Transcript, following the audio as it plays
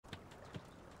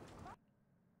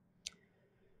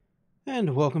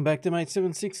And welcome back to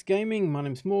Mate76 Gaming. My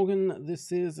name's Morgan.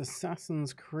 This is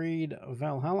Assassin's Creed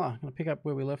Valhalla. I'm going to pick up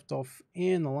where we left off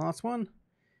in the last one.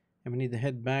 And we need to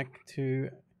head back to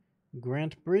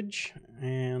Grant Bridge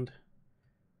and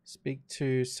speak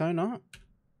to Sonar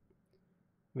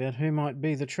about who might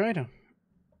be the traitor.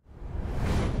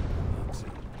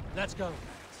 Let's go.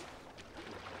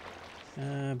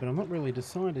 But I'm not really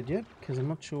decided yet because I'm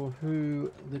not sure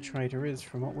who the traitor is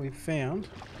from what we've found.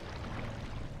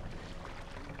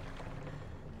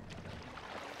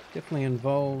 Definitely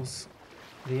involves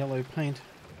the yellow paint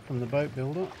from the boat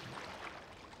builder.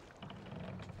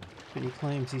 But he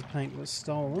claims his paint was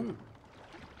stolen.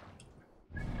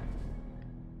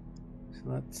 So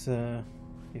that's,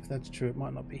 if that's true, it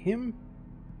might not be him.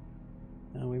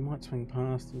 We might swing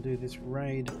past and do this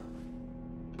raid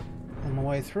on the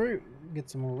way through. Get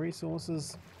some more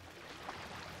resources.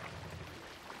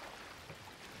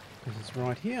 Because it's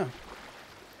right here.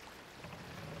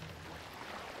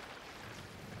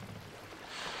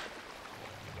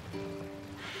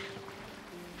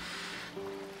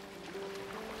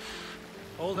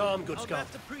 Hold on, good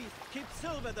Scott. The priest. Keep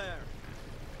Silver there.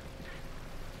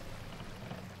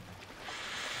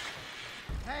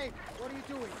 Hey, what are you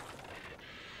doing?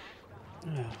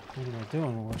 What am I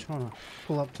doing? Well, I'm trying to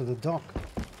pull up to the dock.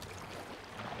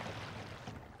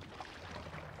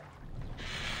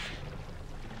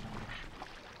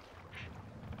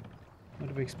 Would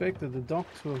have expected the dock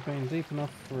to have been deep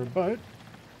enough for a boat.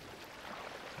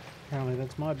 Apparently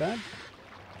that's my bad.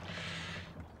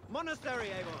 Monastery,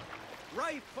 Avon.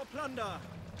 Ripe for plunder.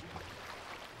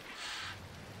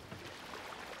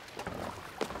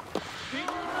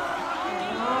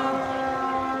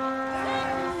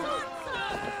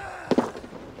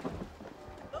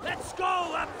 Let's go,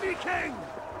 a Viking!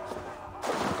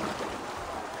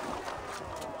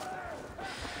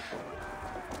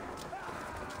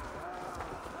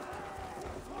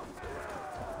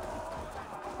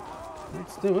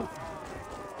 Let's do it.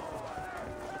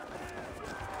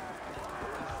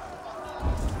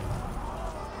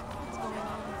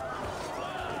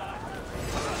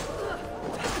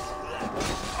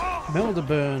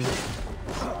 Melderburn.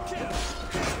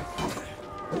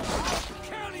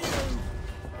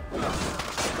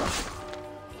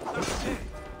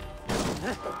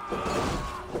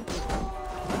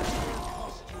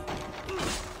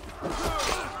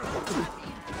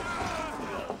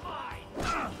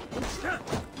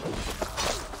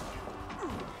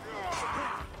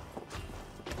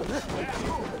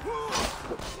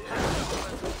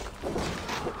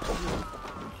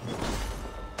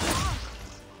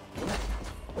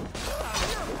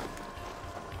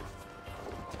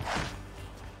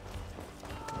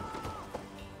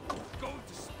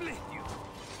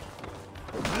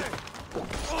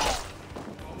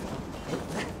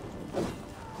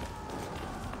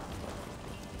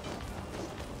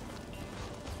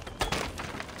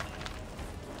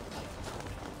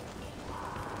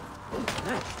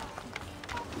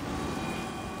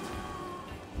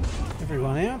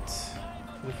 Everyone out.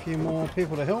 Got a few more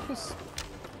people to help us.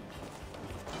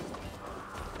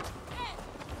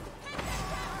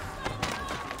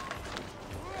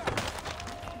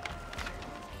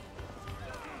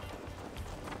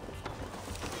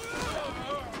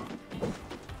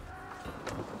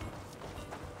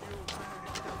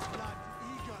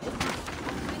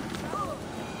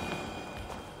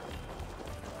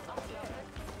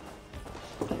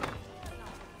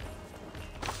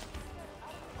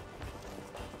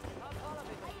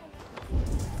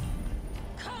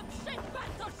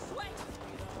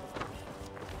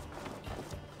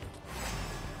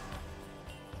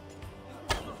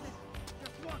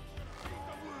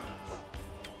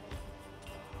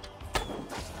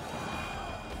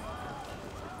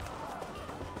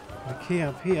 The key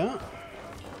up here.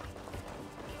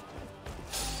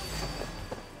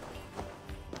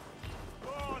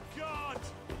 Oh, God!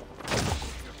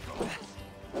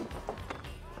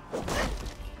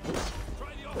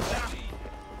 Try the offensive.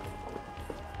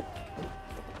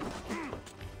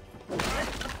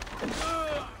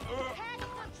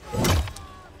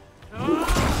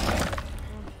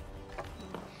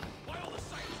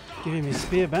 Give him his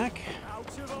spear back.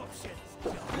 Out of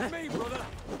options. Me, brother.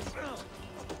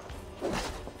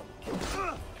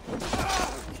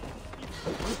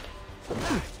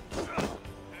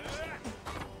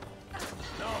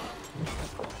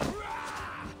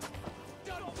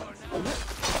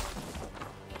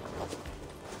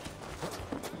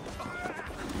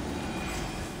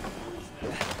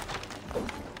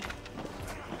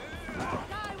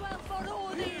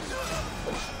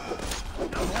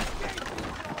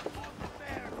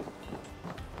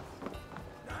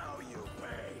 Now you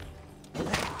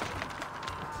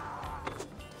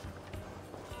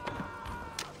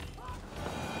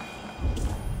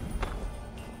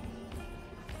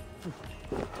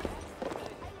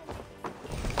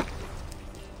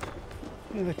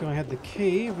Yeah, that guy had the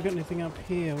key. Have we got anything up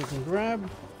here we can grab?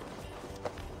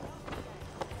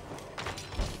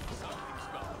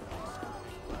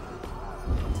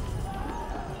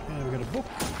 Okay, we've got a book.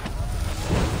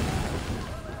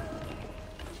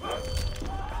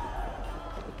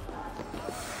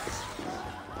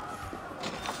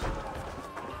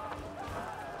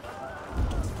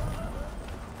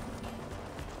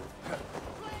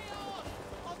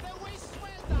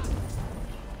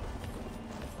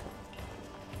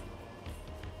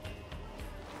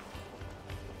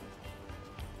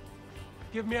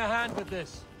 Give me a hand with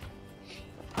this.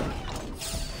 Try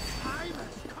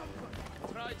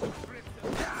to grip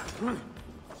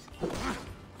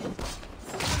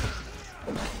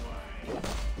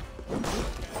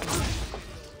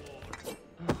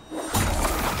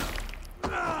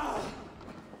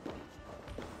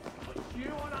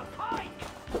You on a pike!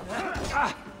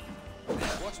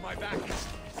 Watch my back.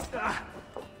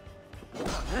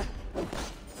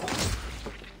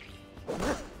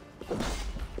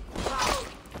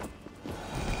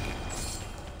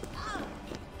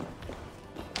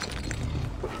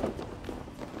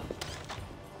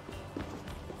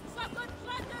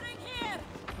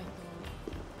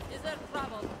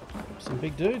 Some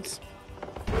big dudes.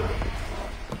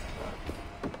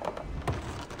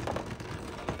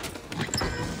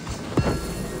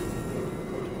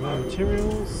 More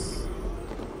materials.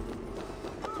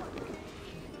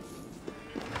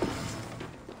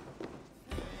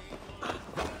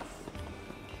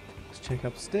 Let's check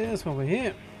upstairs while we're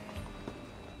here.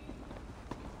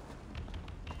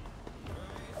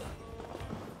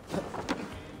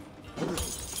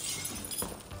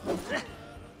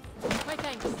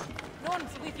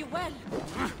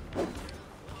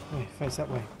 Face that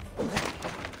way.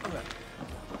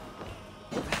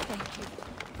 Thank you.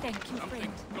 Thank you,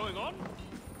 friend. Something going on?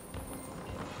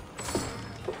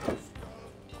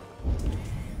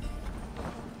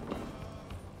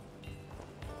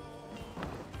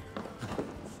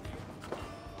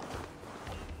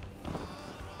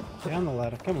 Down the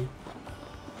ladder, come on.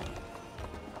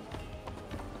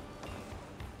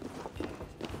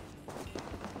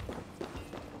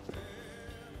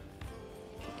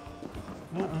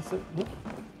 No, that's it. Nope.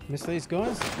 Miss these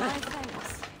guys? My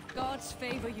thanks. Gods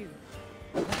favor you.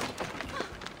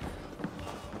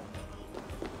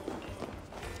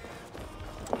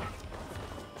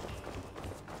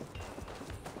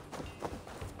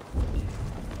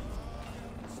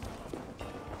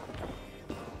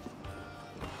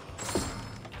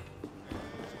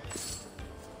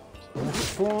 More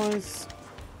supplies.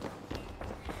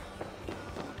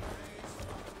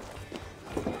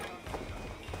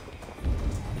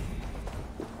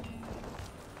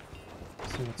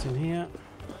 See what's in here.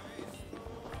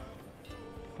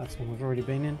 That's one we've already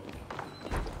been in.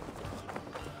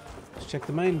 Let's check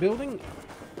the main building.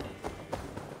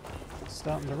 It's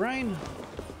starting to rain.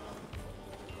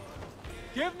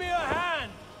 Give me a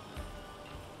hand!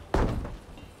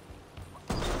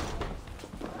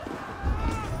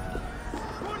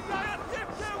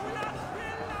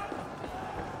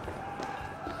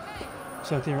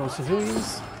 So they're all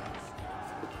civilians.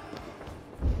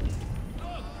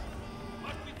 Look!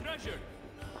 Must be treasure!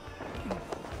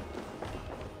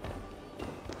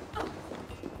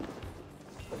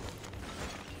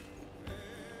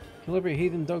 Kill every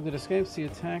heathen dog that escapes the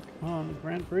attack on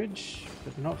Grant Bridge,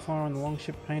 but do not fire on the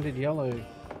longship painted yellow.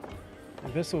 The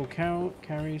vessel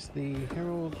carries the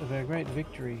herald of our great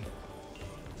victory.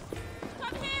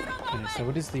 Okay, so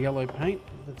it is the yellow paint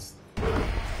that's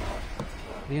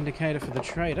the indicator for the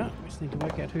traitor. We just need to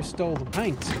work out who stole the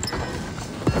paint.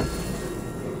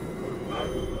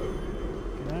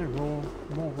 Okay, more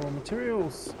raw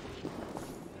materials.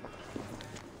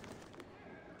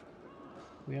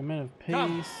 We are men of peace.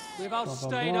 Come, we've blah, blah,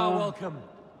 outstayed blah. our welcome.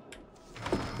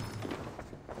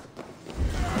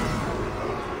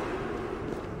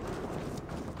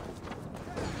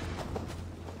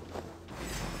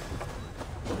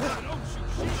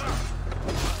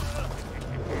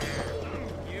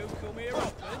 You come here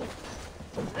often?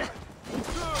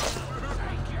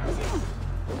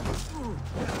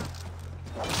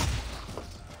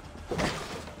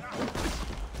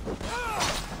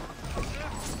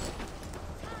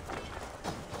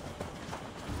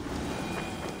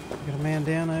 Got a man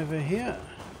down over here.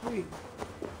 Wait.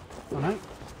 Oh no.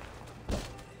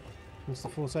 Must the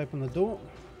force open the door?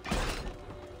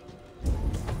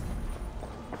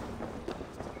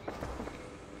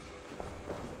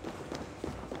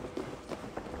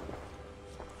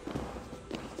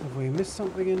 Have we missed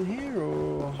something in here,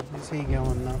 or is he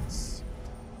going nuts?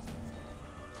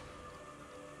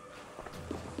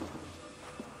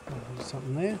 Oh, there's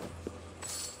something there.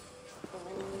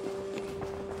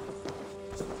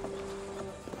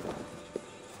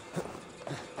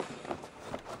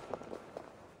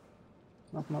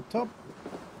 top.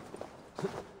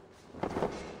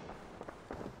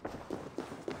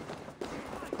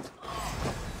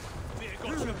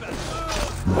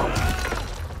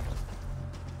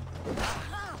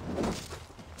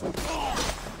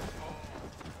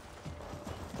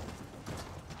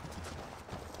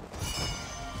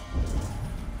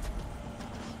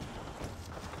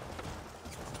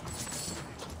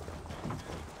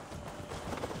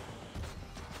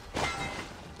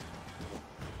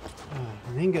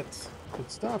 Ingots. Good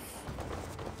stuff.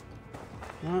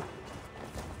 Right.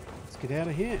 Let's get out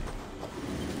of here.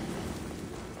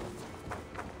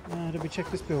 Did we check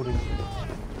this building?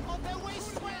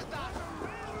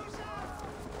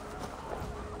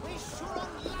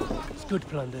 It's good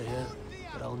plunder here,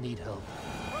 but I'll need help.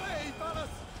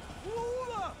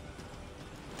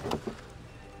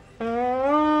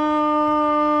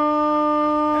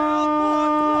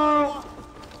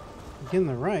 In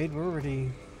the raid, we're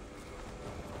already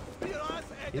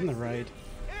in the raid.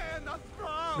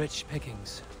 Rich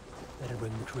pickings. Better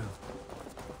bring the crew.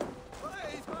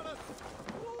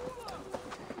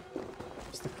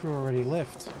 It's the crew already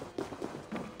left.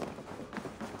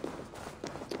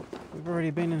 We've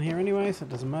already been in here anyway, so it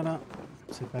doesn't matter.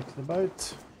 Let's head back to the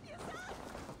boat.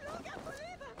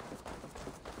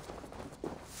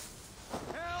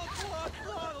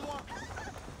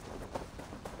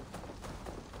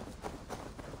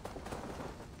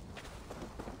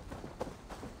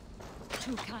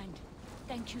 Too kind.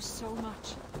 Thank you so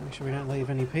much. Make sure we don't leave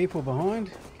any people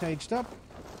behind, caged up.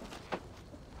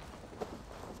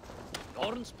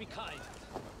 Lawrence, be kind.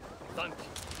 Thank you.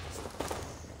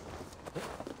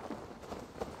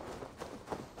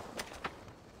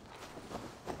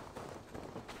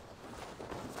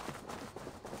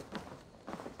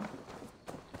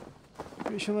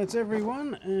 Pretty sure that's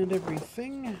everyone and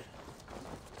everything.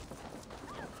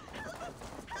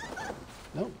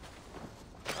 Nope.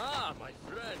 Ah, my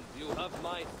friend, you have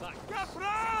my thanks.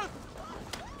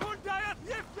 What the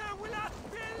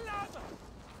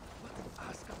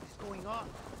ask is going on?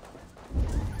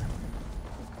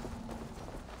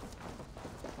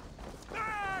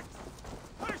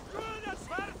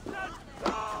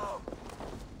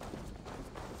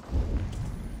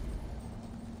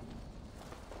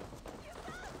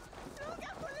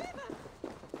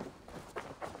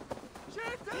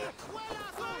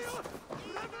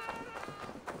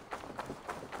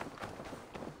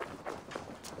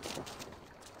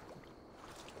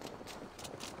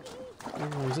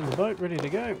 Everyone's in the boat, ready to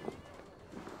go.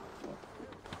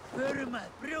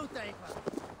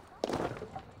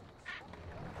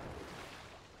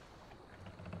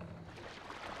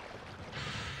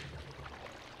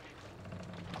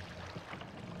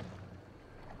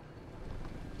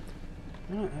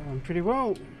 Right, that went pretty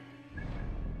well.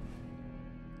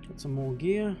 Got some more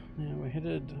gear. Now we're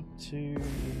headed up to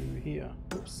here.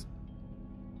 Oops.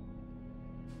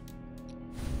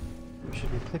 We should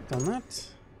have clicked on that.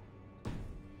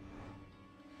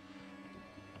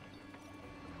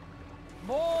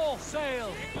 More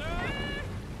sail!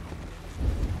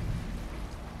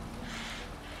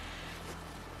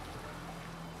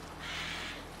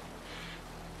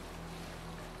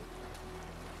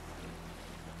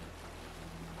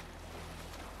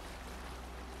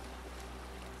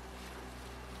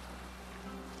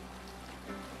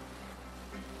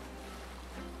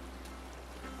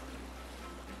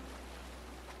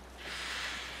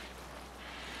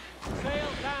 Sail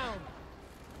down!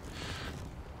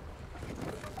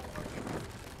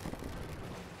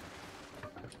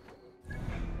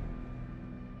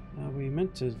 We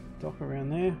meant to dock around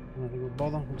there. I don't think we'll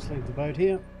bother. We'll just leave the boat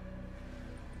here.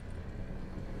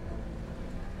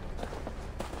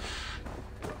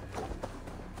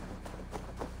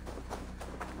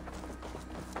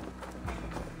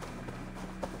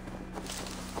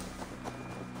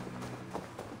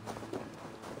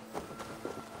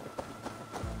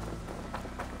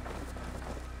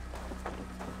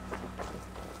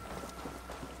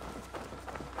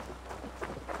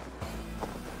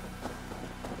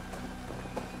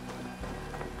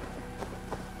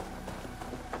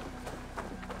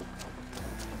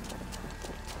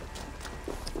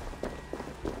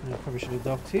 Probably should have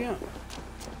docked here.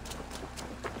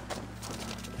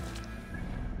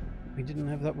 We didn't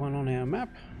have that one on our map,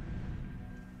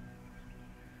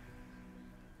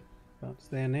 but it's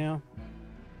there now.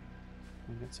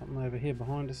 We've got something over here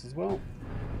behind us as well.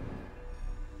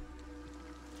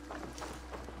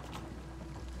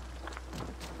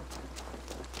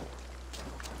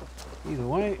 Either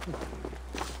way,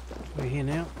 we're here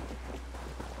now.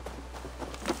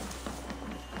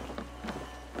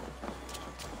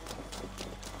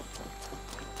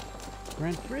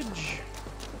 Grant Bridge.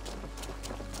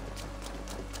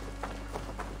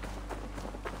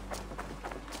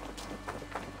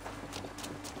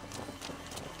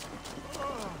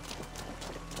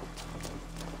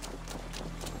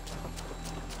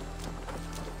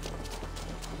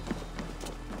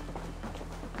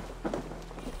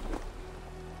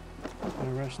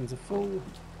 My rations are full.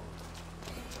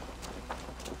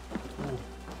 Oh.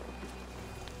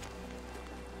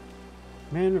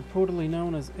 Man reportedly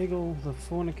known as Eggle the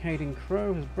Fornicating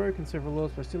Crow has broken several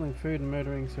laws by stealing food and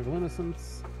murdering several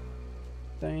innocents.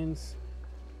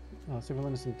 Several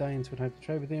innocent Danes would hope to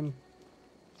trade with him.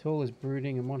 Tall is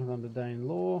brooding and wanted under Dane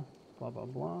law. Blah blah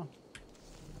blah.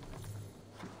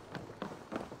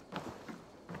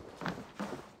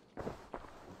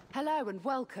 Hello and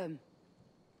welcome.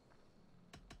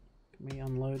 Can we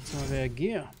unload some of our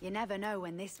gear? You never know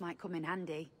when this might come in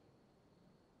handy.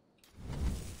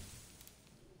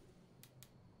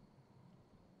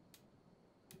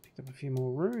 Picked up a few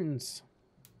more runes.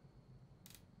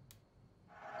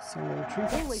 Solo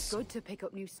trinkets. Always good to pick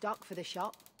up new stock for the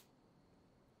shop.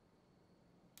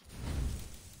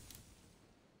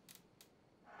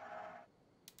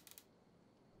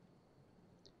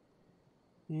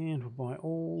 And we'll buy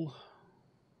all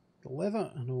the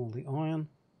leather and all the iron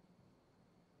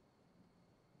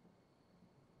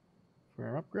for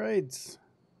our upgrades.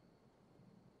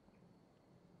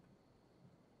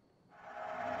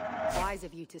 Wise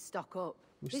of you to stock up.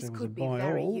 Wish This there was could a be buy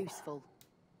very all. useful.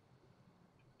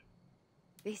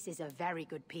 This is a very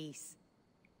good piece.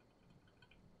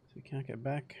 So we can't get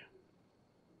back.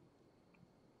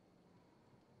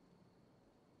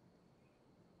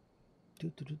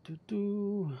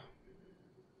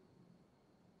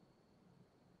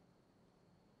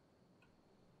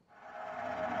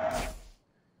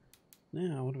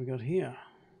 Now, what do we got here?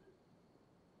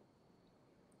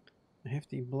 A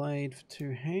hefty blade for 2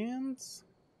 hands.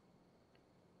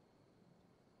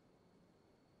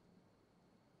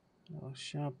 A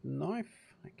sharp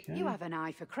knife. Okay. You have an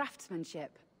eye for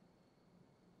craftsmanship.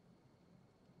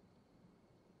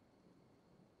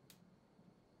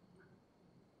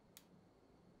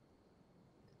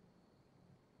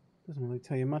 Doesn't really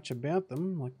tell you much about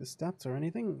them, like the stats or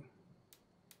anything.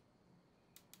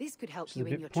 This could help Which is you a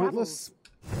in bit your pointless.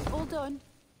 travels. All done.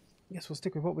 Guess we'll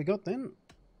stick with what we got then.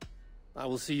 I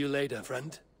will see you later,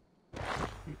 friend.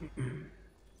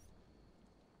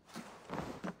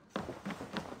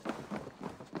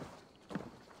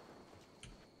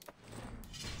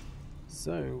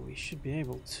 So we should be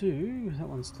able to. That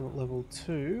one's still at level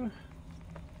 2.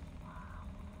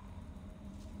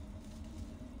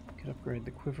 Could upgrade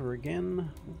the quiver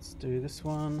again. Let's do this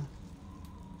one.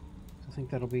 I think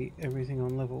that'll be everything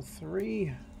on level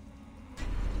 3.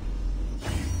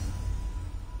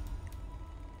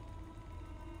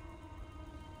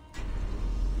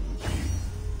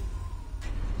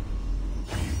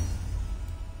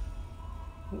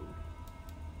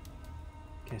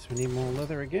 Okay, so we need more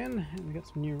leather again, and we got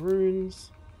some new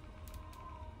runes.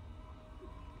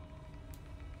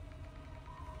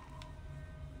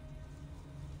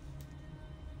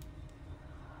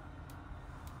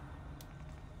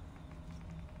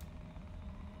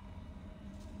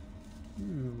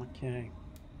 Okay.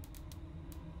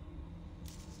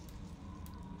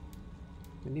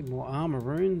 We need more armor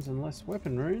runes and less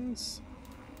weapon runes.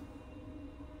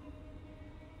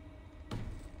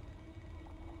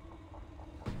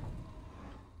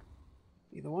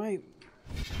 Either way.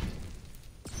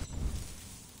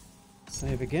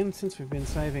 Save again. Since we've been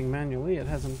saving manually, it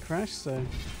hasn't crashed, so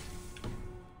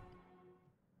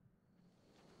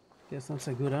guess that's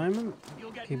a good omen. You'll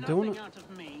get Keep nothing doing it. out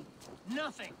of me.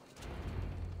 Nothing.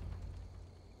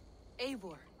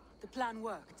 Eivor, the plan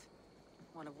worked.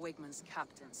 One of Wigmund's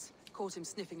captains caught him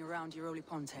sniffing around Euroli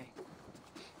Ponte.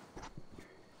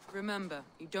 Remember,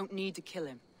 you don't need to kill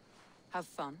him. Have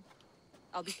fun.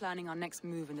 I'll be planning our next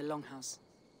move in the Longhouse.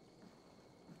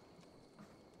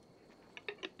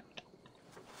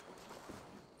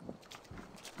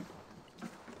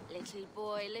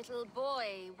 Little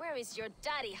boy, where is your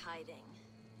daddy hiding?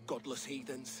 Godless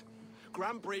heathens.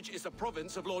 Grambridge is a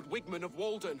province of Lord Wigmund of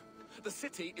Walden. The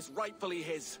city is rightfully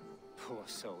his. Poor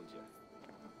soldier.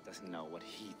 Doesn't know what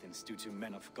heathens do to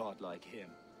men of God like him.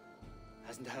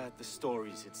 Hasn't heard the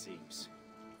stories, it seems.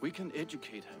 We can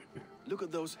educate him. Look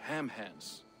at those ham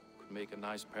hands. Could make a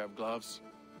nice pair of gloves.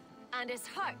 And his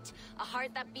heart, a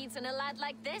heart that beats in a lad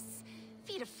like this?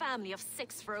 Feed a family of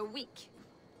 6 for a week.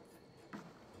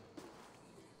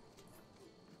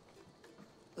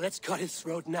 Let's cut his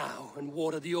throat now and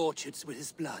water the orchards with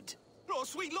his blood. Oh,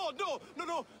 sweet lord,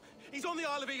 no! He's on the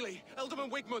Isle of Ely,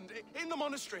 Ealdorman Wigmund, in the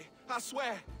monastery, I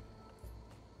swear.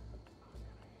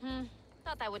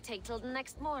 Thought that would take till the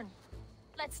next morn.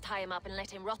 Let's tie him up and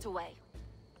let him rot away.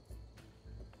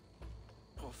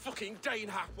 Oh, fucking Dane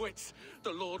half-wits!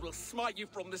 The Lord will smite you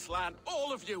from this land,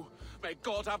 all of you! May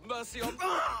God have mercy on...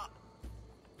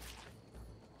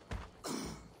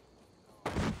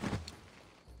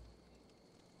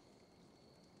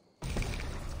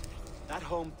 That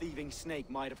home-thieving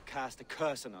snake might have cast a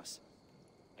curse on us.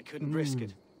 I couldn't risk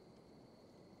it.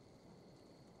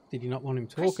 Did you not want him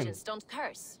talking? Christians don't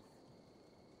curse.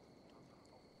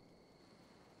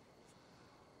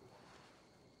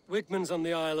 Wigman's on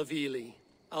the Isle of Ely.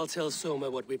 I'll tell Soma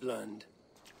what we've learned.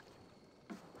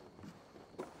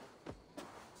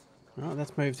 Oh,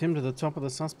 that's moved him to the top of the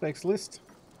suspects list.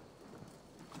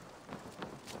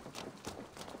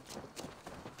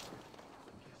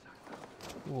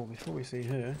 Well, before we see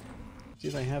her, do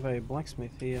they have a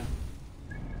blacksmith here?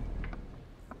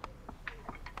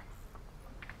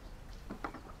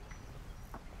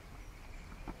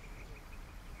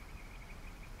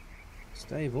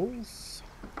 Stables.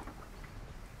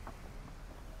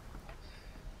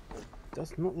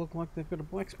 Does not look like they've got a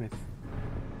blacksmith.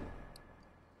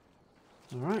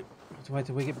 Alright, let's wait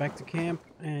till we get back to camp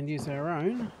and use our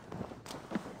own.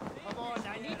 Come on,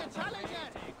 I need a challenger!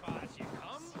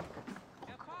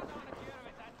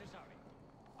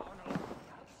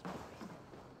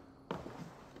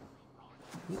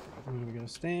 Where are we going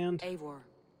to stand? Eivor,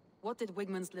 what did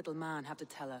Wigman's little man have to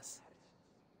tell us?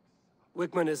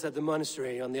 Wigman is at the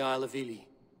monastery on the Isle of Ely.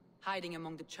 Hiding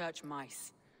among the church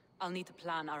mice. I'll need to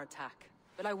plan our attack.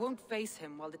 But I won't face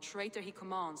him while the traitor he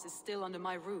commands is still under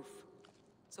my roof.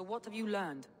 So what have you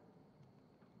learned?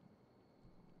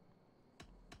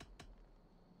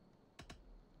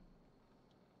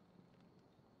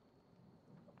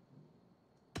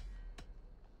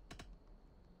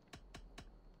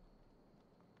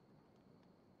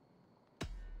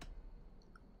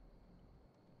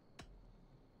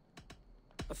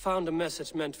 I found a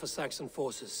message meant for Saxon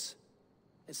forces.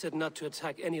 It said not to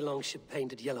attack any longship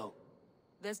painted yellow.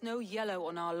 There's no yellow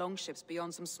on our longships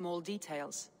beyond some small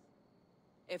details.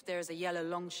 If there's a yellow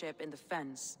longship in the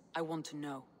fens, I want to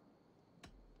know.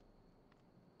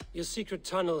 Your secret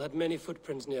tunnel had many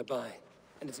footprints nearby,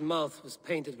 and its mouth was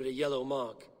painted with a yellow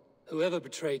mark. Whoever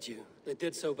betrayed you, they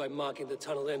did so by marking the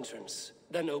tunnel entrance,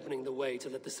 then opening the way to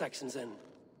let the Saxons in.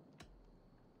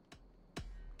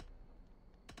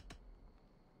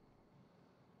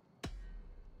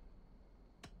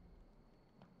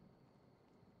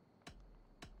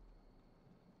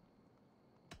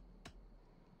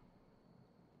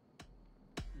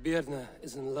 Birna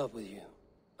is in love with you.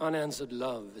 Unanswered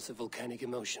love is a volcanic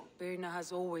emotion. Birna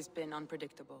has always been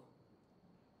unpredictable.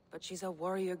 But she's a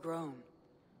warrior grown.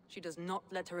 She does not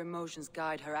let her emotions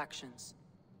guide her actions.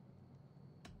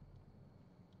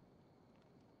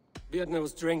 Birna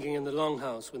was drinking in the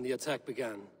longhouse when the attack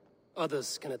began.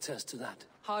 Others can attest to that.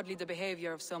 Hardly the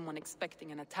behavior of someone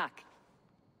expecting an attack.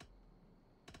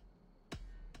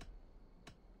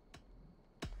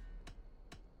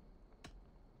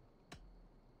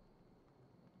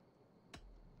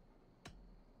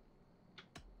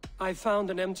 I found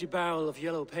an empty barrel of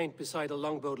yellow paint beside a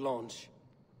longboat launch.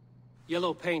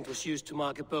 Yellow paint was used to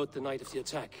mark a boat the night of the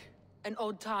attack. An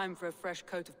odd time for a fresh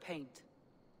coat of paint.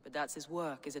 But that's his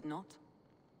work, is it not?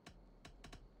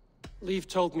 Leaf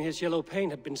told me his yellow paint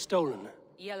had been stolen.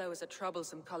 Yellow is a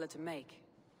troublesome color to make.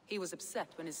 He was upset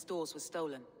when his stores were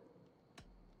stolen.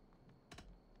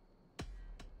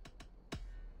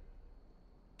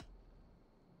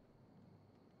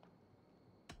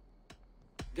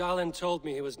 Garland told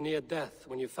me he was near death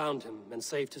when you found him and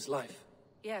saved his life.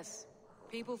 Yes,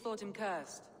 people thought him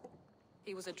cursed.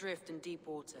 He was adrift in deep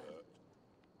water.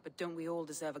 But don't we all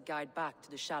deserve a guide back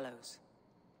to the shallows?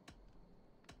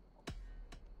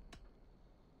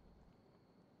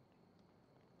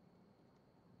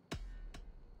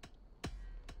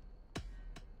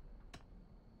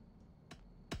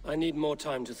 I need more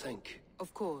time to think.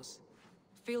 Of course.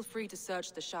 Feel free to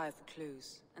search the Shire for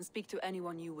clues, and speak to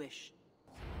anyone you wish.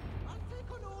 I'll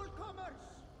take on all comers!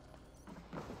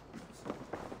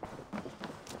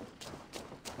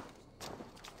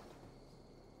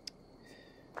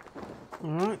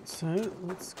 Alright, so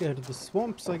let's go to the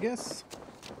swamps, I guess.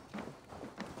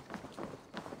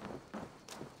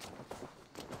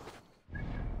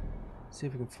 See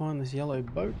if we can find this yellow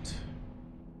boat.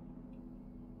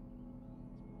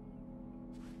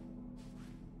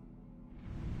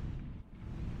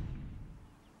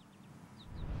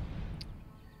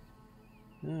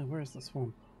 Where's the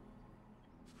swamp?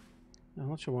 I'm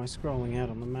not sure why scrolling out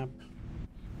on the map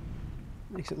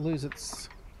makes it lose its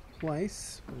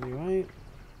place. But anyway,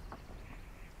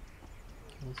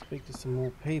 I'll speak to some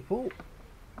more people.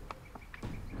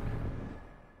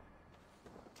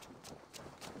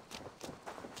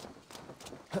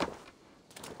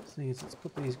 Seeing as let's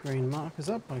put these green markers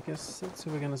up, I guess that's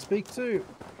who we're going to speak to.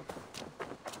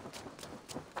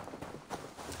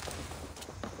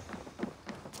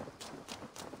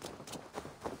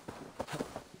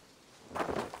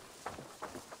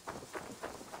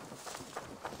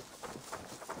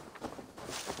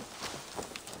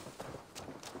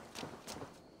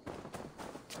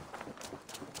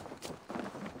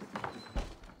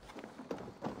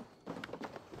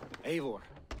 Eivor,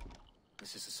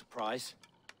 this is a surprise.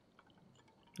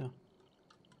 No.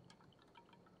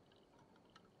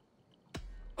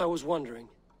 I was wondering.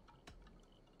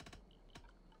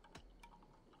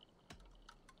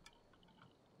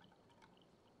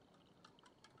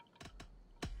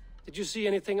 Did you see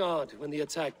anything odd when the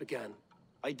attack began?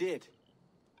 I did.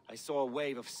 I saw a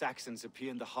wave of Saxons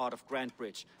appear in the heart of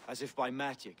Grantbridge, as if by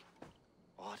magic.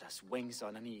 Odd as wings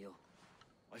on an eel.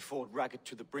 I fought ragged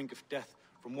to the brink of death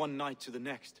from one night to the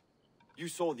next. You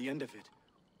saw the end of it.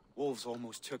 Wolves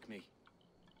almost took me.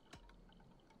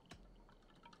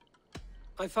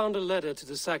 I found a letter to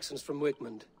the Saxons from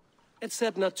Wigmund. It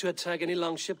said not to attack any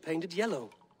longship painted yellow.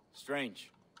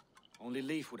 Strange. Only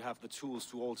Leif would have the tools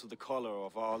to alter the color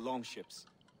of our longships.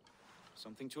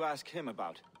 Something to ask him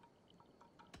about.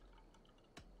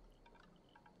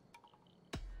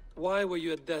 Why were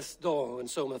you at death's door when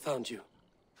Soma found you?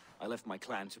 I left my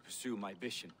clan to pursue my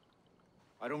vision.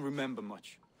 I don't remember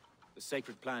much. The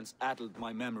sacred plants addled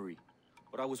my memory,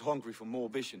 but I was hungry for more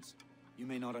visions. You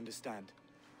may not understand,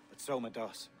 but Soma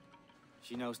does.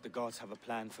 She knows the gods have a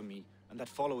plan for me, and that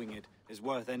following it is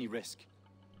worth any risk.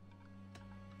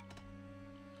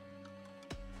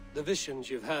 The visions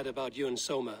you've had about you and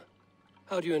Soma,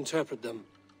 how do you interpret them?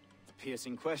 A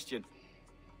piercing question.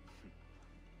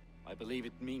 I believe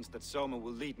it means that Soma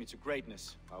will lead me to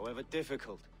greatness, however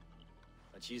difficult.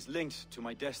 That she is linked to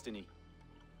my destiny.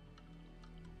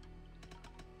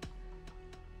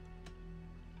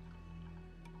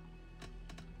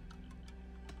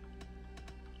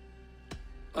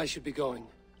 I should be going.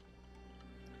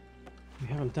 We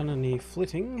haven't done any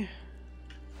flitting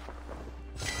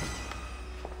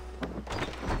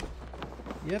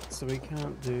yet, so we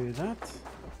can't do that.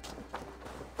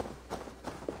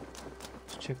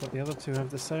 Let's check what the other two have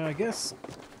to say, I guess.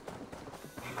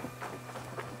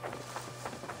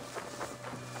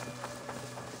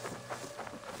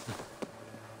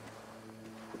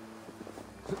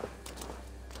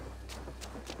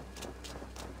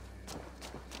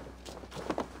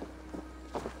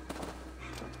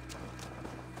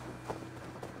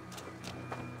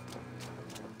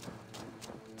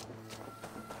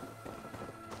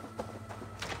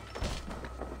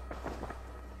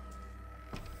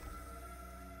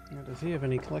 Now, does he have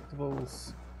any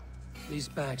collectibles? These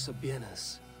bags are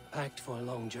bienes, packed for a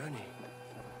long journey.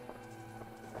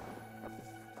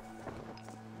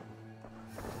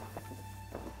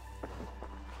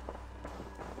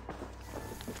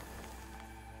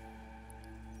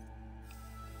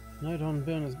 Note on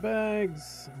Burner's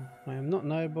bags. I am not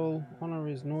noble. Honor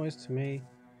is noise to me.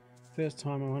 First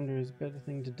time I wonder is a better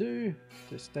thing to do.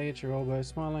 Just stay at your elbow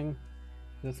smiling.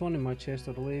 With a thorn in my chest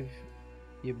or to leave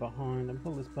you behind and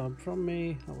pull this barb from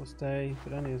me. I will stay,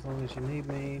 but only as long as you need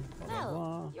me. Blah, blah, Well,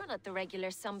 blah. you're not the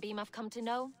regular sunbeam I've come to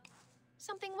know.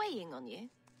 Something weighing on you?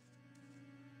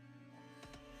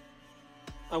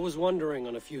 I was wondering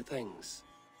on a few things.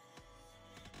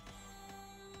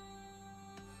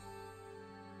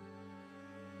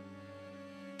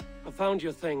 I found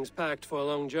your things packed for a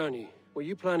long journey. Were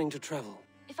you planning to travel?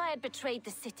 If I had betrayed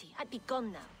the city, I'd be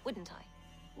gone now, wouldn't I?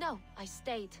 No, I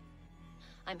stayed.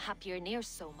 I'm happier near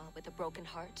Soma with a broken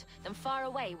heart than far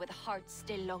away with a heart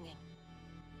still longing.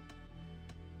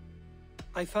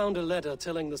 I found a letter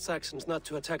telling the Saxons not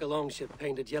to attack a longship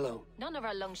painted yellow. None of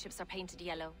our longships are painted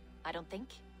yellow, I don't think.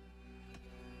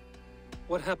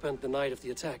 What happened the night of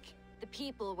the attack? The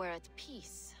people were at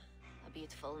peace. A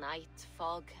beautiful night,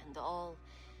 fog and all.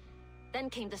 Then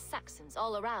came the Saxons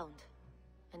all around.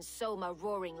 And Soma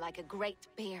roaring like a great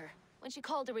bear. When she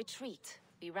called a retreat,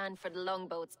 we ran for the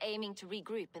longboats, aiming to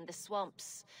regroup in the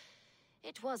swamps.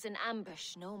 It was an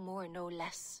ambush, no more, no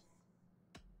less.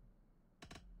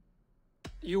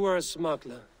 You were a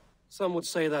smuggler. Some would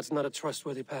say that's not a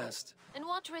trustworthy past. And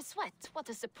water is wet, what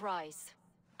a surprise.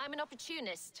 I'm an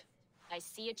opportunist. I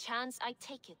see a chance, I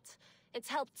take it. It's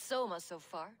helped Soma so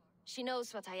far. She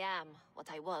knows what I am, what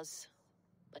I was.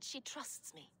 But she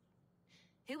trusts me.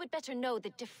 Who would better know the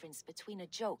difference between a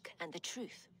joke and the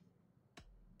truth?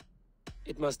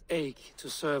 It must ache to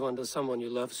serve under someone you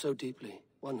love so deeply,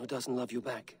 one who doesn't love you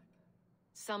back.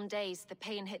 Some days the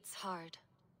pain hits hard.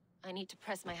 I need to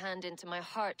press my hand into my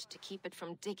heart to keep it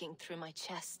from digging through my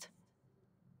chest.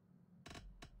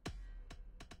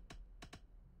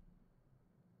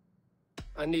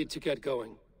 I need to get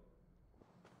going.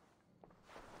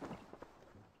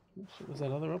 What was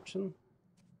that other option?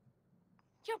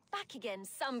 You're back again,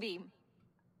 Sunbeam.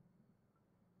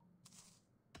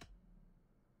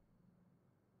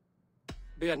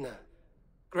 Birna,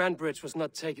 Grantbridge was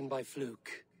not taken by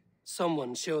fluke.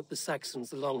 Someone showed the Saxons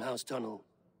the Longhouse Tunnel.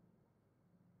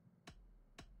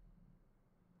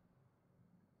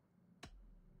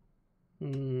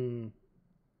 Hmm.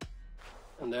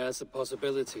 And there's a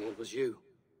possibility it was you.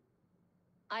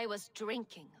 I was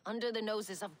drinking under the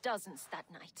noses of dozens that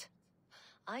night.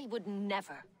 I would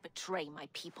never betray my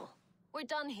people. We're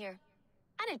done here.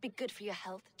 And it'd be good for your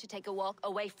health to take a walk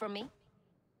away from me.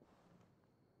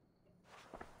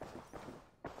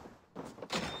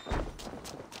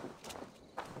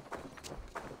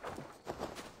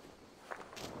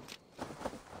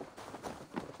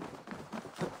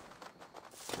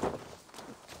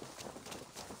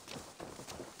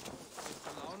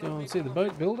 Let's go and see the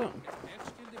boat builder.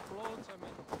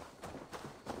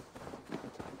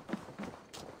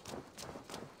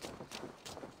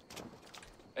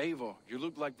 Eivor, you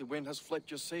look like the wind has flecked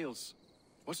your sails.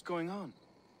 What's going on?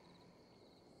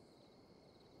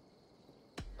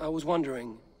 I was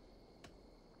wondering.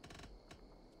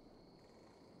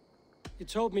 You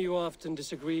told me you often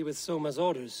disagree with Soma's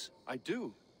orders. I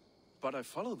do, but I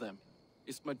follow them.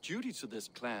 It's my duty to this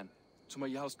clan, to my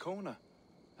Jarl's Kona.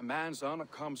 A man's honor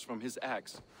comes from his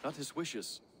acts, not his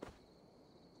wishes.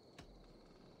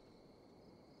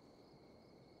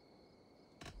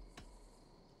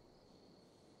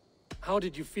 How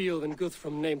did you feel when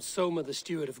Guthrum named Soma the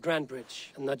steward of Grandbridge,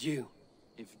 and not you?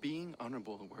 If being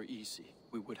honorable were easy,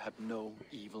 we would have no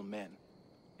evil men.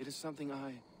 It is something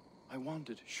I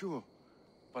wanted, sure.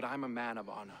 But I'm a man of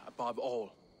honor, above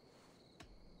all.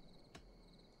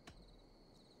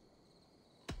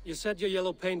 You said your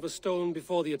yellow paint was stolen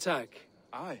before the attack.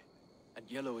 Aye, and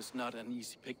yellow is not an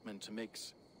easy pigment to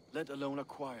mix, let alone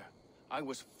acquire. I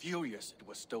was furious it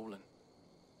was stolen.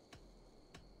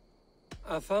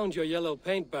 I found your yellow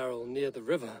paint barrel near the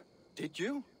river. Did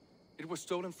you? It was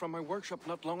stolen from my workshop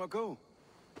not long ago.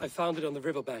 I found it on the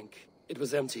riverbank. It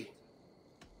was empty.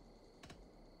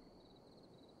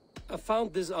 I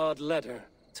found this odd letter,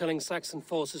 telling Saxon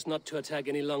forces not to attack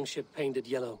any longship painted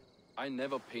yellow. I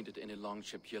never painted any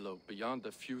longship yellow beyond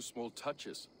a few small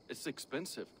touches. It's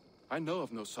expensive. I know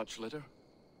of no such letter.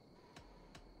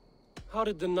 How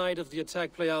did the night of the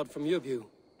attack play out from your view?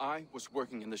 I was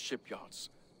working in the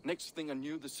shipyards. Next thing I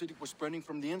knew, the city was burning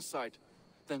from the inside.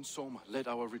 Then Soma led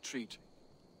our retreat.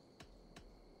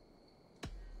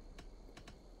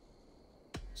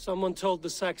 Someone told the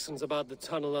Saxons about the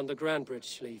tunnel under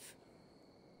Grandbridge, Leaf.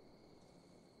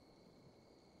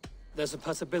 There's a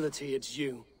possibility it's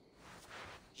you.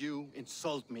 You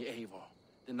insult me, Eivor.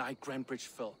 The night Grandbridge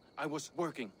fell, I was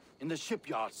working in the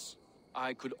shipyards.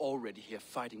 I could already hear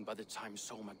fighting by the time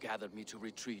Soma gathered me to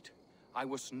retreat. I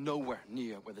was nowhere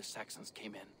near where the Saxons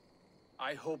came in.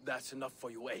 I hope that's enough for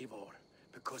you, Eivor,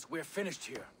 because we're finished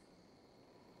here.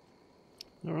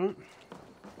 All right.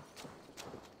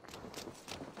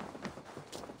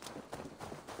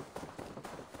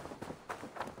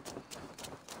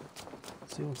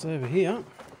 Let's see what's over here.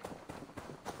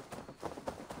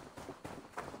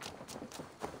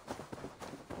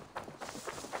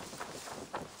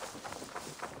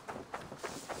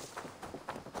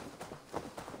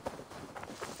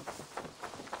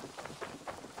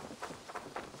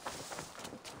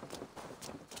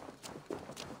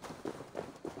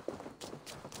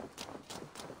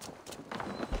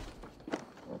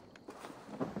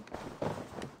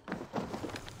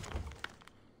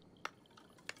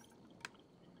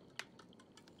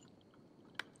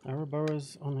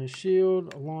 Ouroboros on his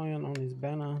shield, a lion on his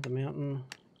banner, the mountain.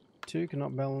 Two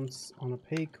cannot balance on a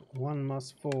peak, one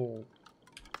must fall.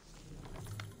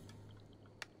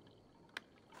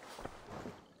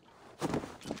 So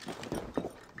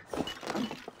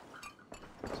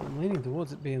I'm leaning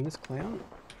towards it being this clown.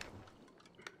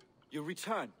 You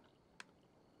return.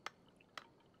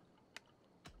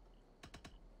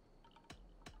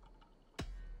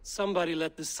 Somebody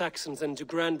let the Saxons into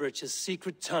Grandbridge's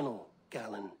secret tunnel,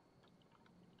 Galen.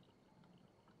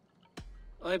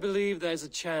 I believe there's a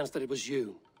chance that it was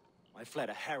you. I fled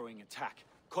a harrowing attack,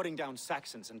 cutting down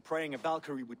Saxons and praying a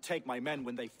Valkyrie would take my men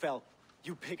when they fell.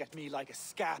 You pick at me like a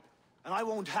scab, and I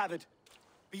won't have it.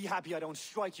 Be happy I don't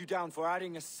strike you down for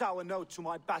adding a sour note to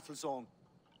my battle song.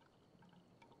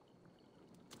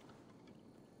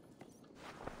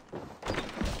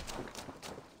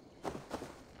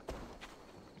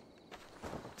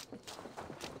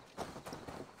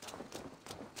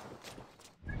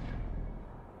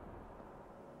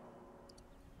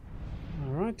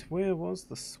 Alright, where was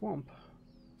the swamp?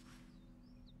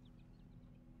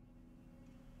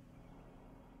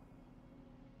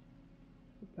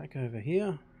 Back over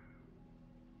here.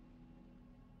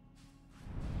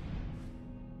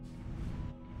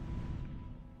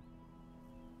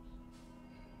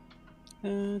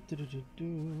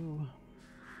 Do-do-do-do.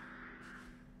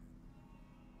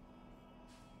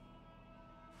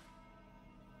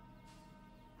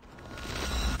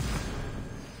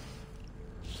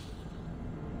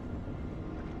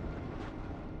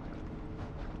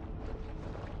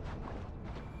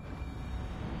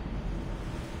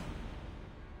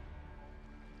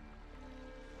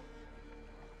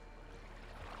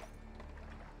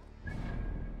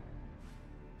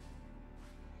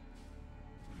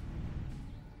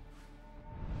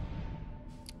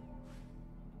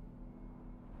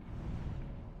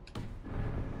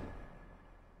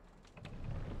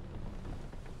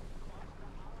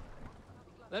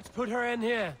 Let's put her in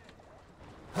here.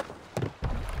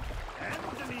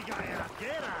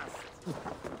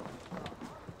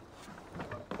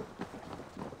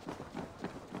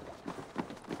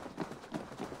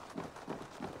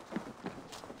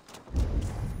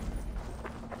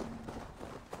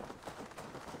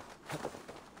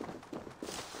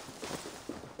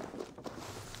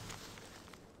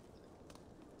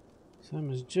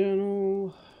 Sam's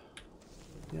journal.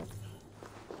 Yep.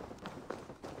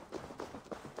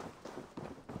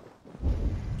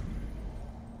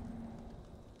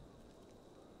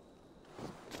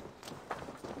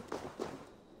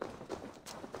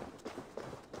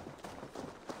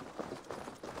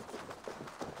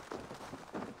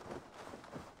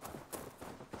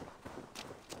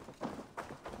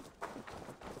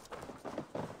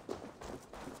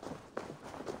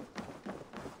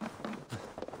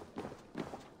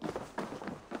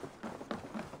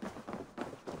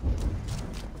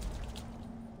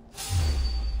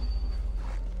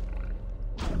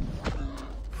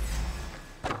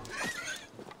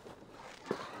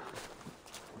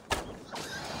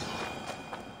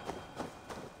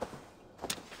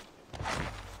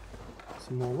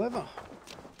 Some more leather.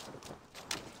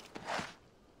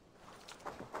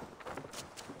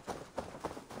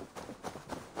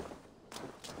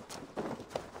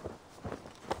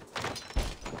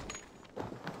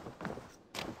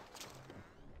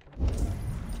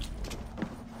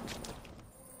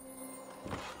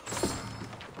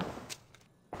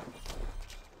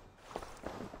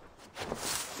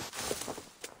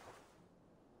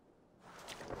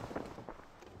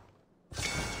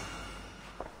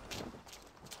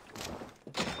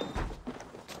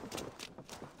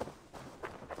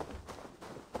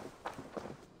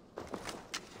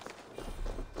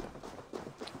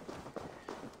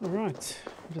 Alright,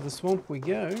 into the swamp we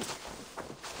go.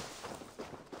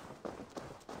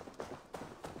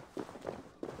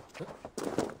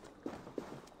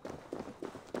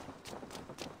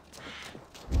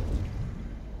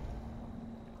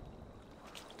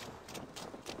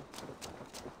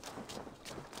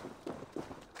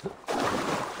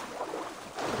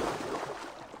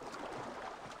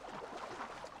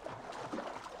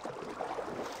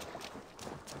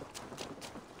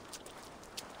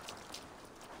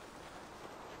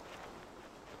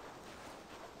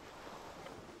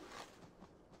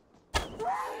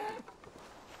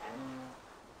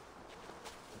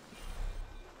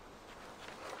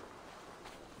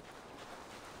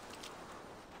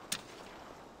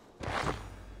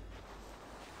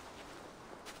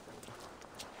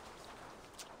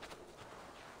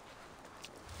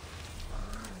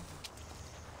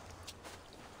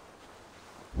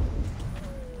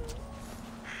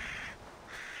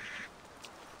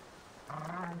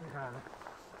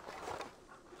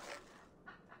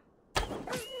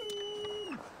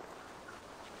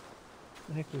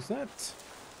 The heck was that?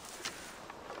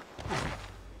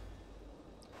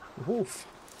 A wolf.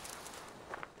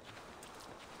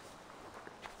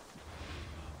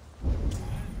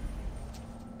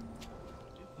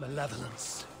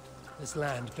 Malevolence. This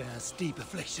land bears deep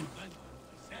affliction.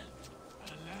 A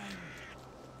land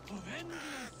of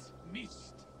endless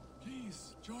mist.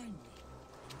 Please join me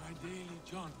in my daily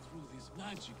jaunt through this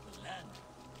magical land.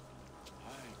 I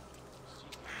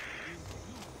seek to begin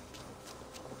you.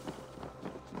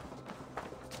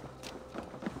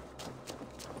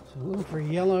 So looking for a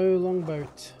yellow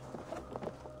longboat.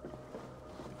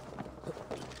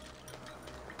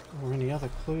 Or any other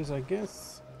clues, I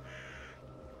guess.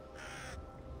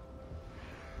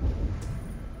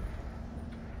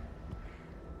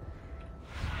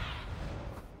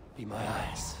 Be my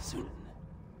eyes soon.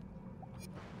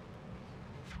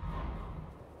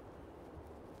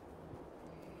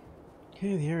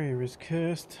 Okay, the area is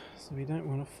cursed, so we don't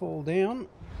want to fall down.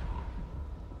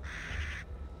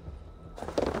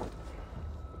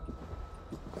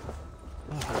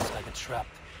 Looks like a trap.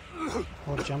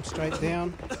 Or jump straight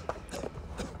down.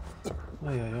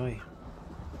 Oi, oi, oi.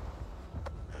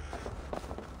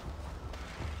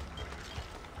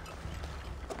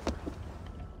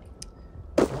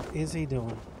 What is he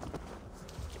doing?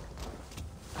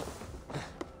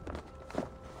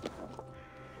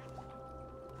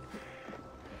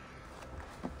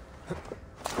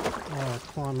 Oh,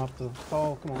 climb up the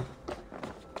pole, come on.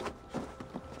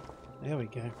 There we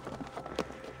go.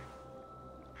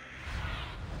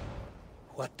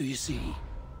 What do you see?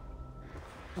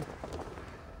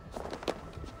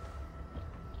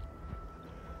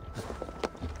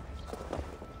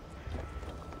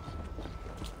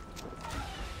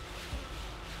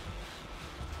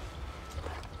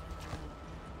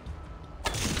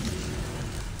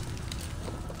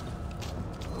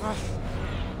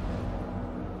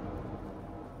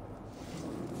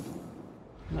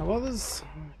 brothers.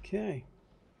 Okay.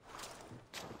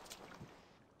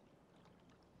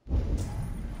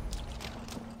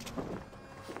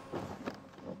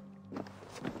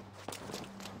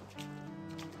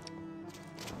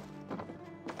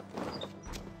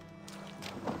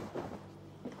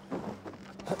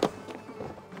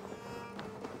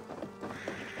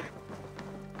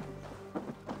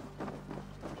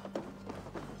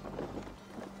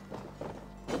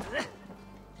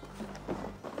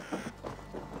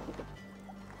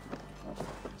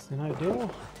 No door.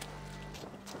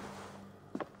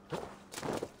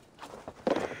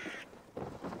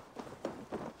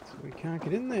 So we can't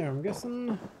get in there, I'm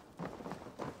guessing.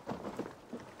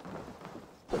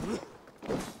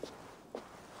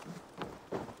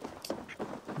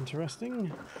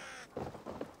 Interesting.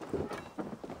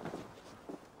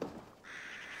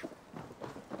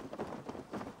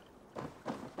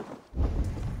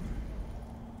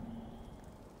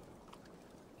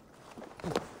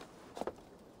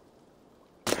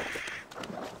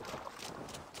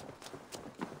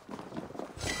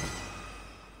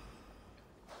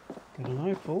 Got an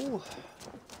eyeful.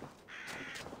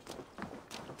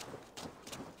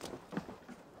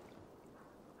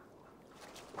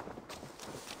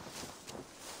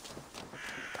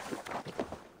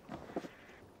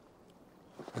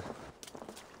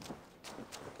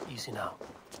 Easy now.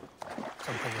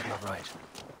 Something is not right.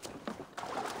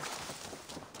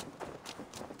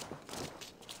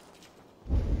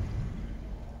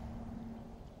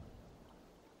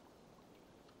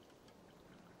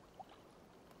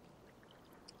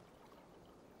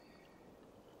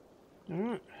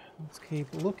 Alright, let's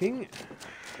keep looking.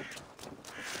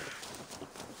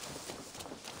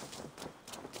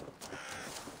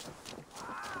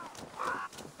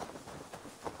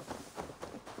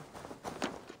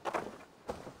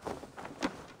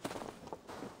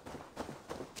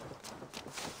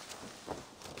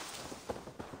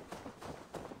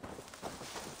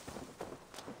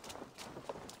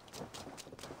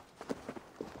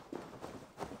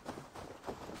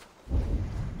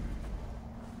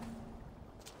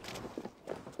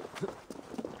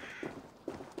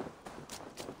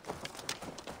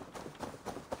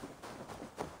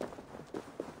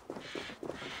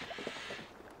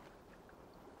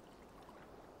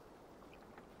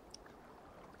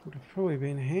 Would have probably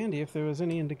been handy if there was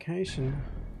any indication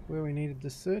where we needed to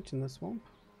search in the swamp.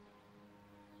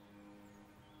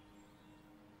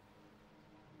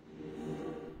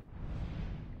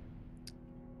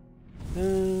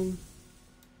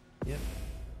 Yep.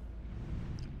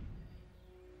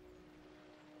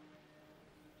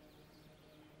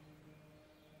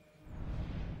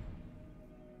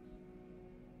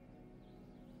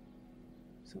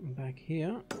 Something back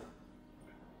here.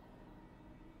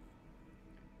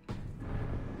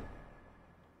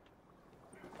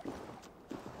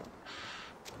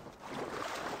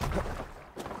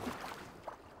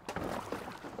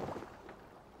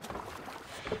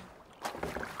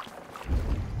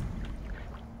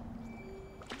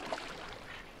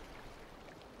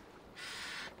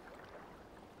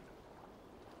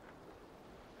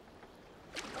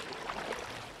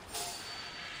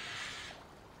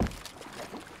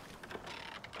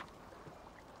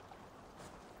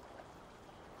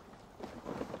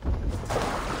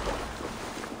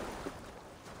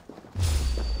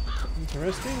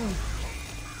 Interesting.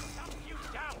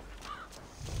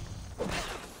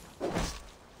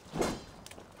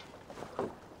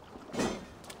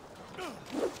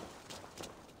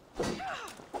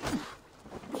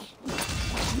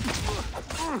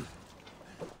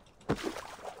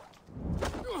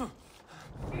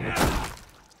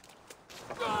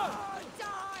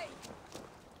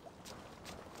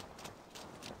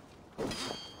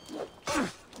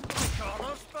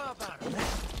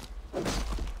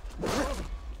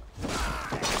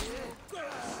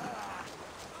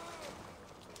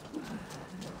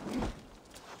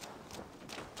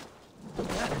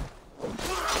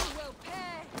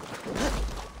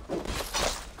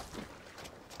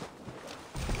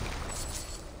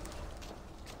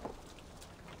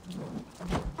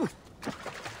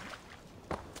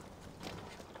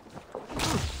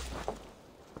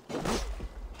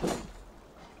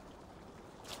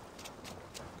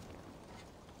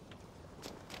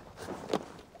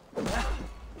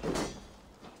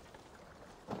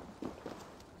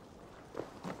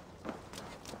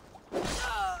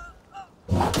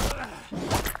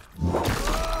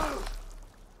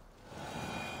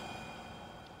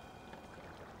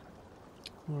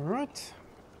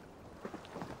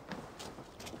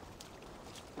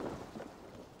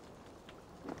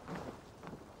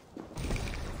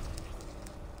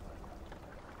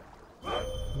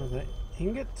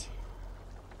 ingot.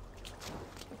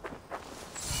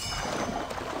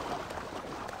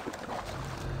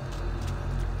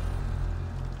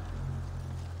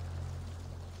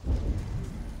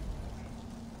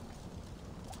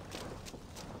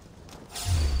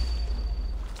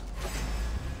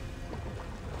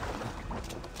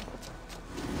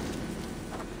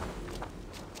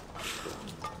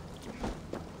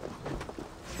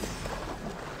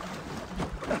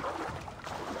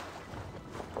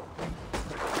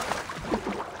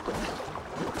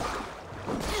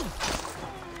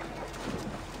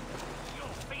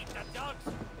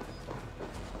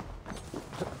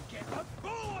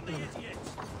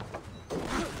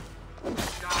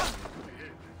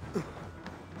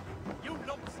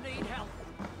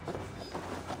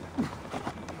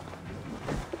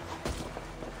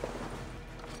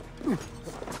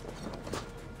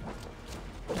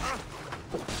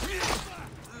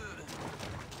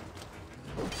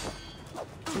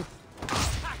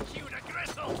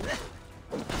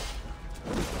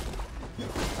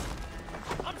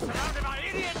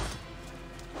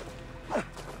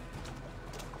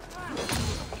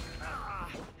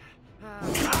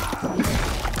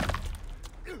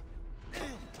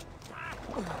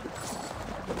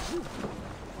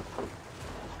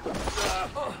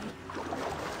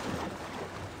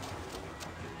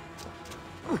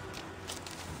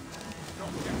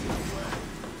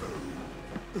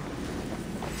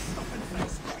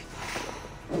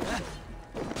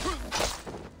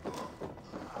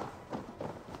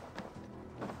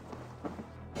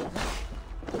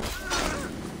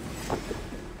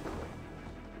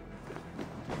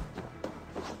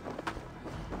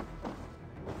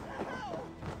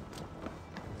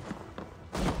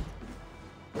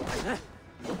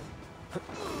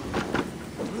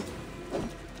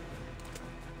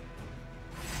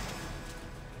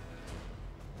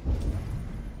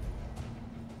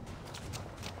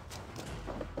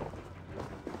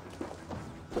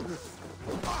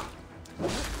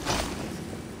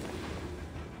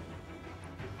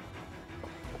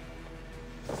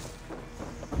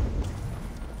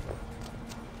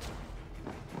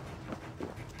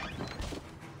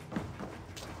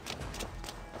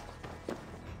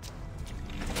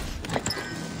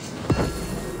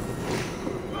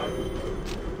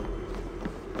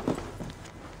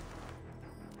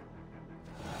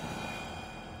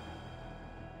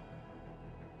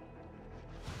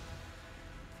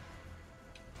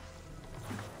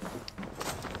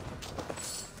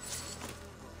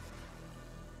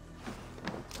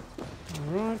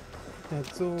 Alright,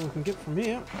 that's all we can get from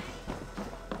here.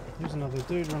 There's another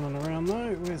dude running around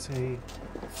though. Where's he?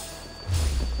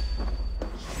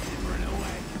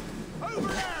 Over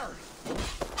there!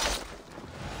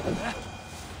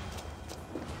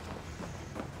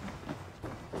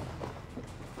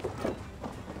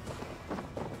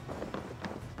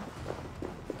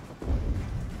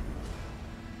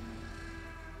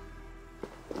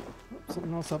 Oh,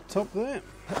 something else up top there.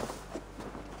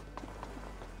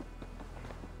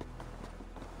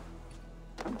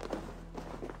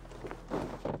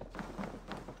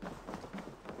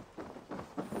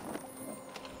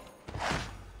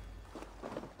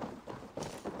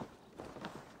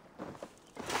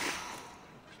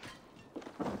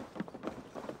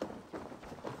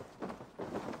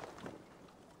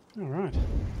 Alright,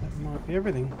 that might be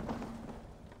everything.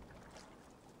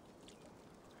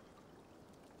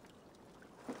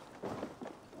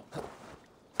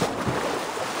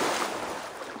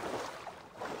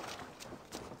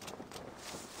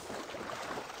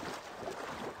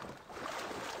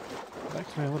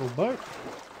 Back to my little boat.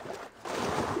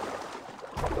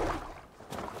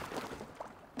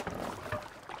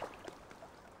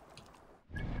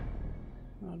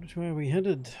 Which way are we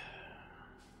headed?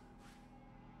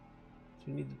 So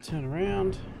we need to turn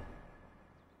around.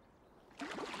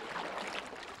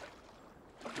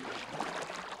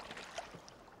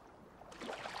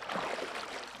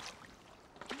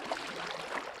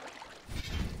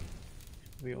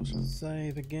 We also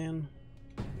save again.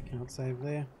 We can't save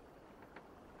there.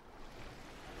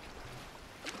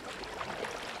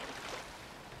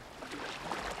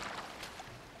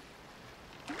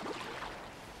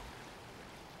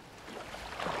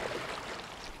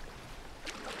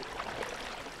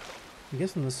 I'm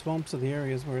guessing the swamps are the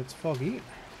areas where it's foggy.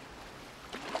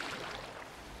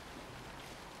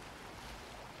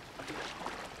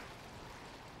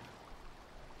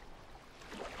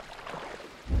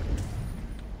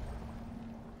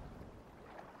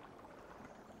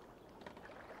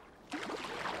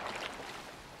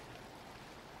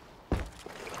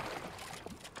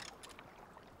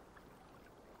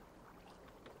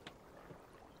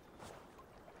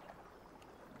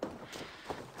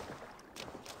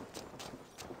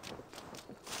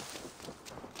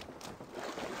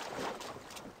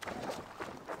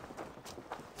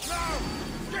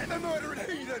 murdering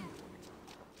heathen!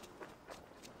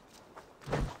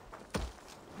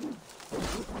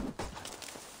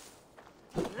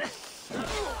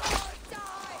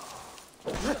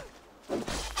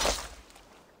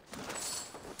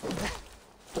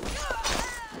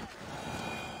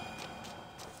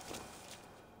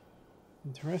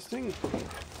 Interesting.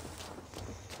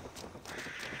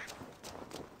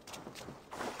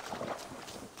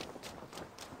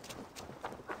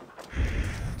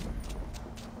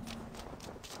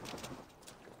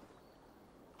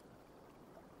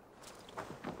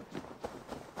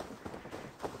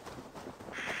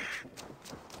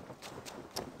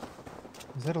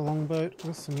 Is that a longboat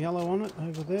with some yellow on it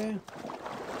over there?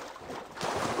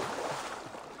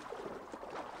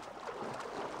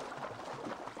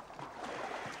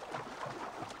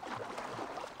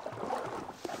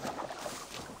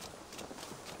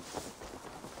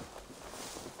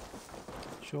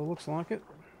 Sure looks like it.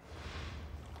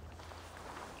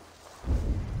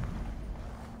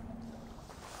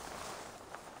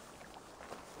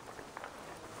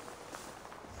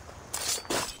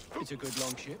 It's a good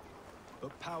long ship,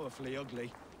 but powerfully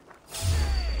ugly.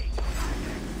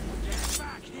 Get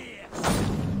back here!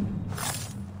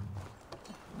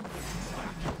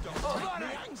 Oh, I'm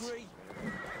angry!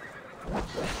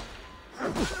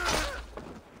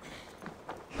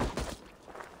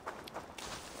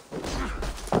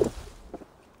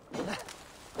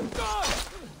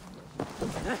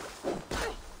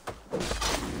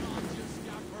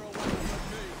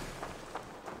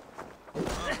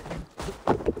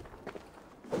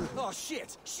 Oh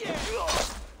shit! Shit!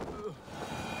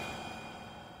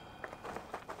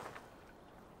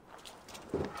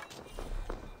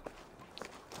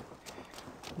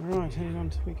 Right, heading on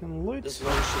to we can loot. This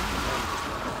long ship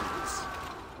behind us.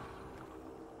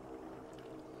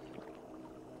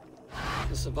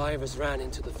 The survivors ran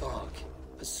into the fog,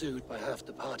 pursued by half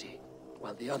the party,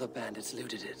 while the other bandits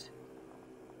looted it.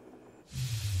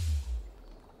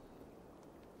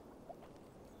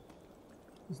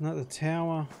 Isn't that the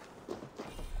tower?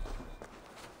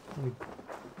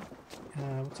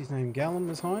 What's his name? Gallum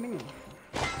is hiding?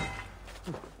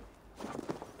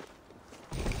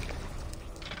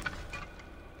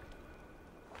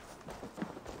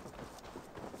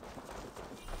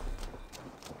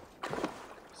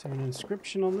 Is there an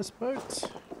inscription on this boat?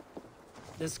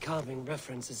 This carving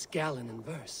references Gallon in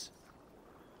verse.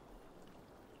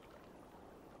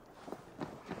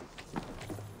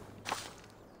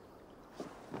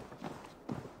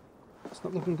 It's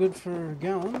not looking good for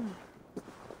Gallon.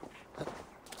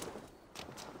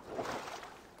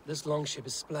 This longship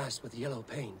is splashed with yellow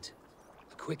paint.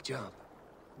 A quick job.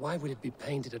 Why would it be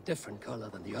painted a different color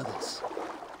than the others?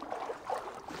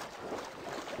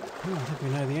 I think we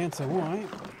know the answer why.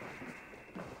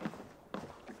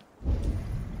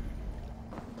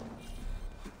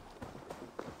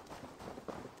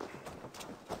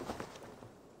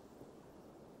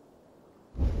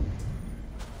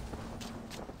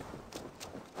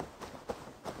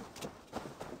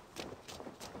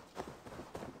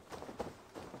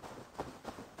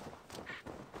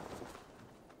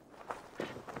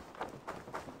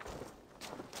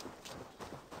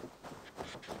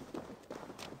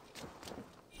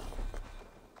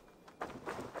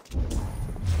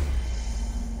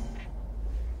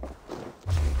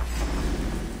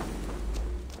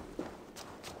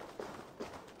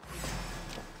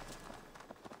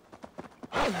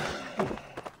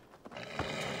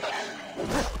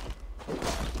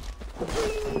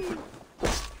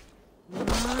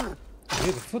 Yeah,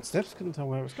 the footsteps, couldn't tell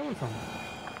where it was coming from.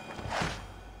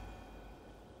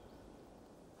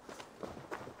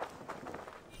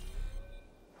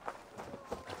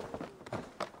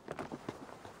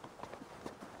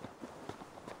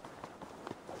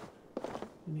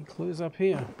 Any clues up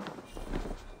here?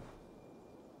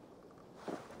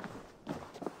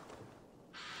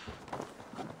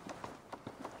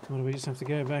 Or do we just have to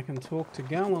go back and talk to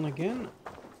Gallon again?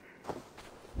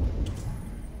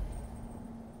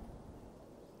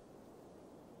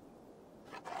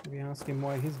 Maybe ask him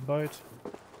why his boat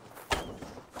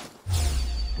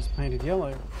was painted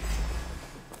yellow.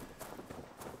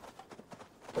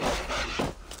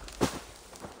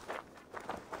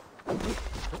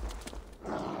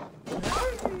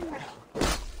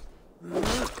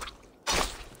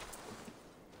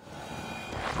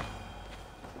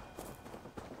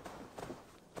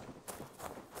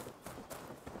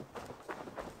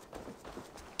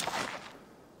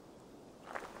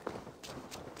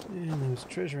 And there was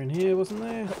treasure in here, wasn't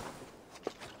there?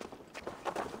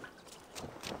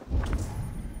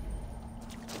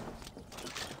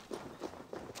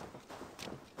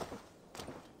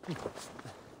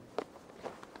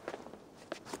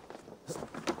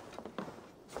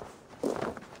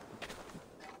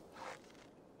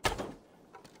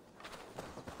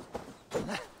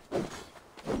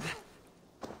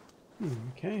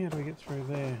 Okay, how do we get through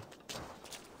there?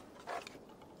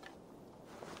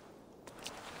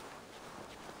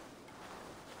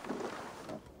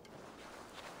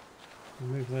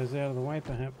 Move those out of the way,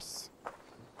 perhaps.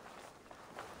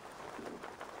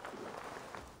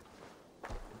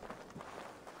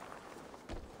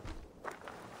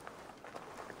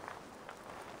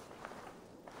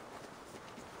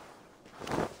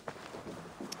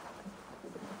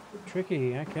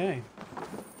 Tricky, okay.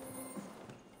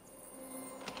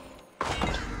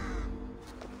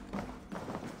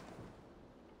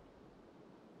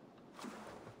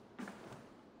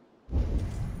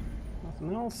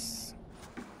 Nothing else.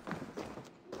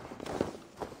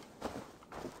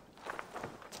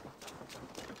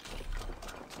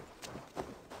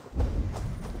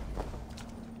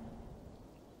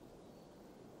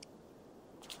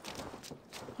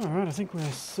 Alright, I think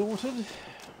we're sorted.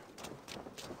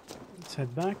 Let's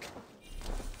head back.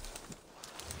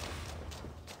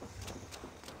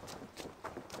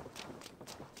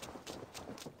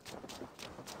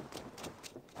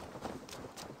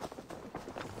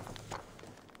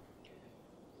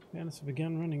 Bandits have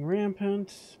begun running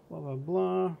rampant, blah blah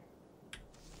blah.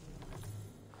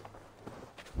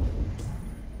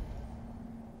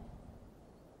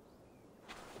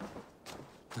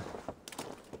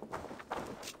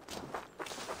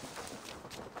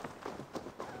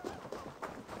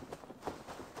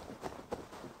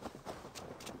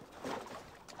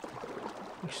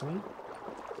 Actually,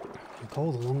 you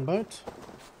call the longboat.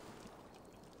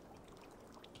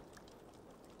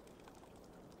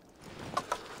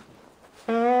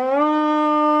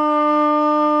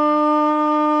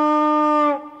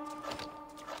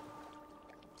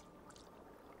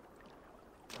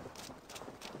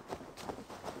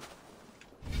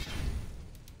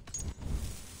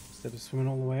 Instead of swimming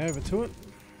all the way over to it.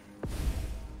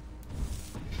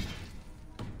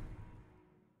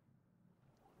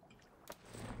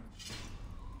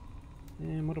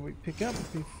 And what do we pick up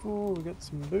before? We got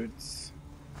some boots.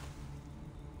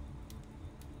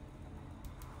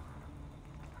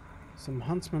 Some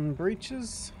huntsman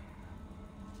breeches.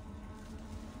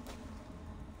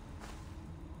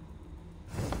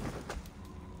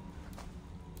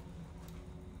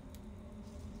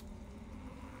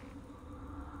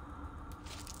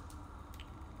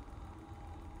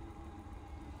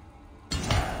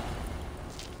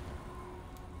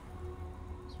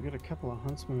 We got a couple of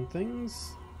huntsman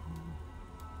things.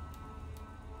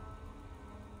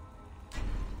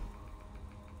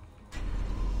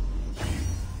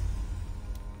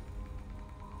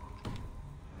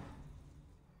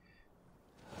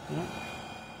 Yep.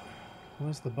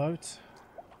 Where's the boat?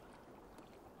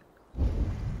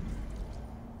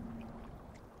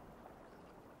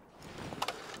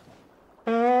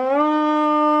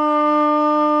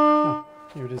 Oh,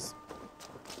 here it is.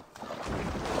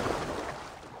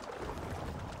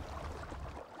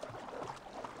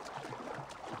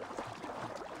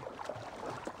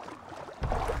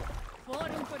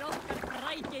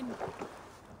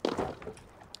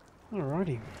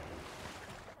 Alrighty.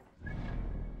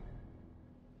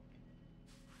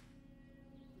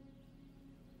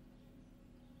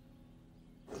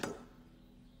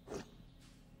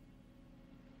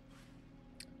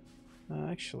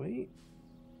 Actually,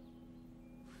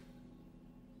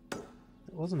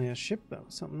 it wasn't our ship, that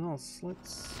was something else.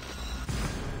 Let's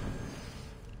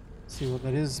see what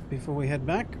that is before we head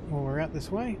back, while we're out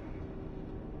this way.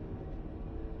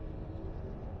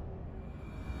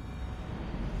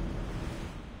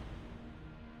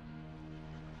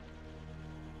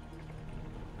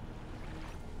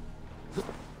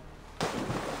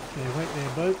 Okay, wait there,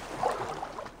 boat.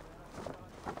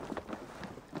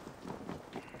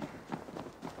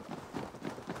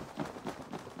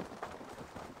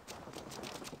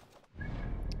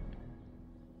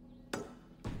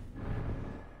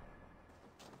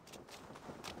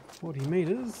 $40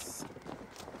 meters.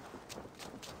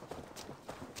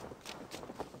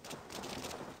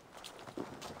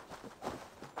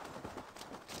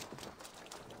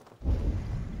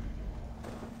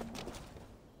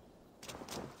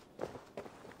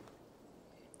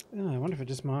 Oh, I wonder if it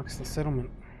just marks the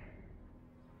settlement.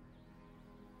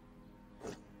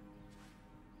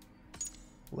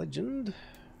 Legend.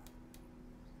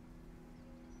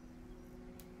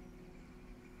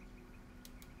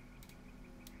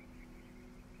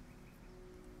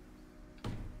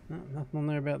 No, nothing on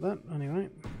there about that, anyway.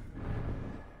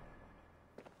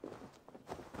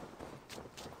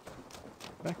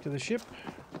 Back to the ship.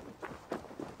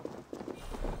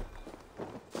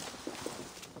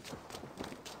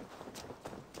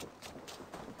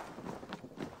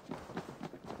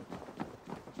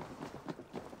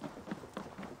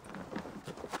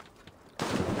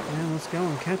 let's go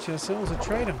and catch ourselves a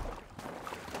traitor.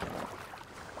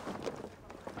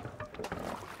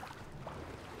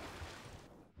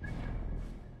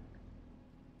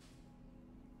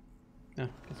 Oh, guess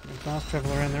we can fast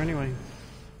travel around there anyway.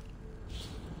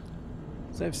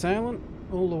 Safe sailing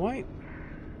all the way.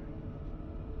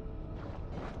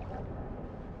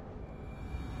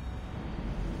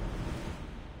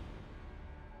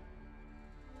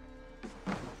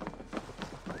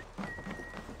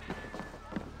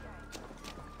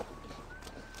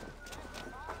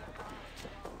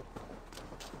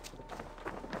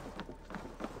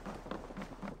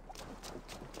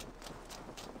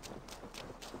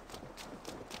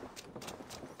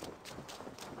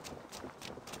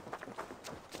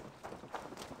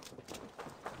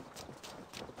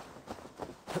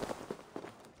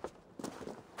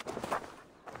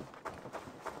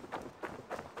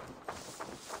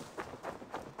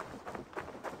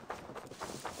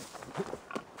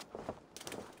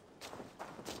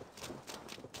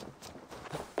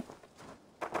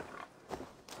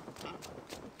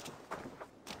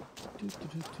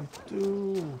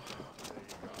 Oh,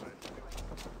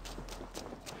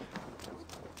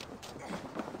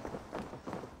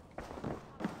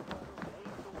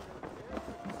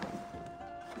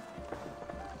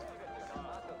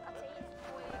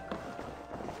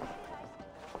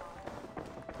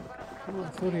 I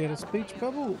thought he had a speech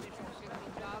bubble.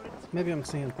 Maybe I'm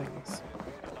seeing things.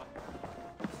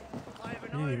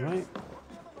 Anyway.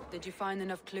 Did you find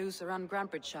enough clues around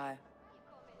Grantbridgeshire?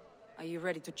 Are you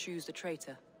ready to choose the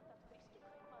traitor?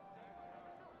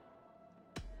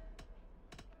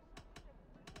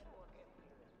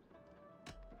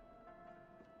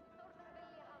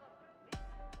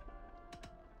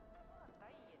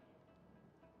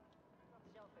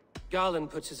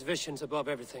 Garland puts his visions above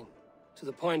everything, to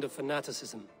the point of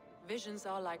fanaticism. Visions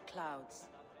are like clouds.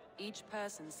 Each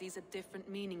person sees a different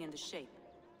meaning in the shape,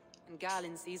 and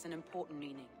Garland sees an important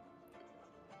meaning.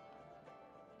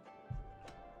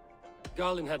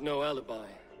 Garland had no alibi.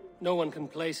 No one can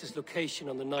place his location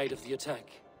on the night of the attack.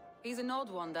 He's an odd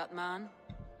one, that man.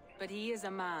 But he is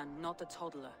a man, not a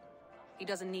toddler. He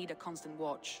doesn't need a constant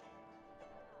watch.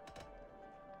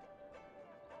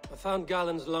 I found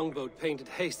Garland's longboat painted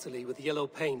hastily with yellow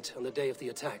paint on the day of the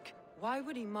attack. Why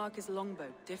would he mark his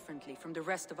longboat differently from the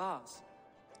rest of ours?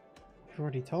 I've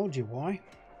already told you why.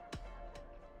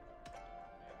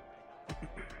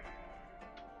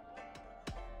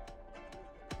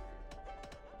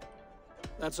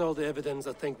 That's all the evidence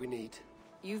I think we need.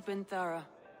 You've been thorough.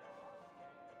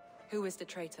 Who is the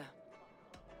traitor?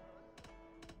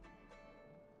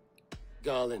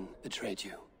 Garland betrayed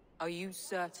you. Are you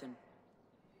certain?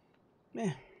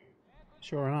 Yeah,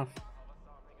 sure enough.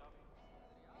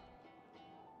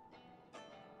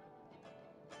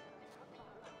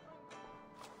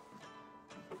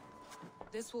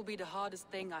 This will be the hardest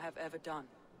thing I have ever done.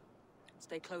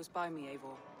 Stay close by me,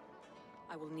 Eivor.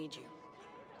 I will need you.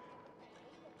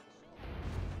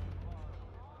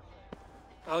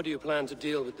 How do you plan to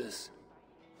deal with this?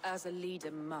 As a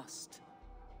leader must.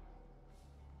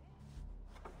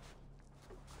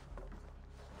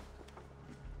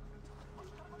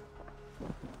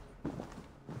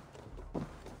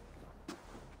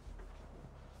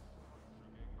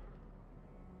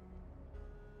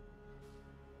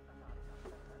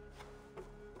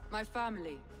 My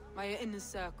family, my inner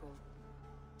circle.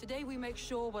 Today we make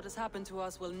sure what has happened to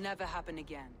us will never happen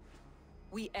again.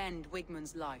 We end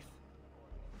Wigmund's life.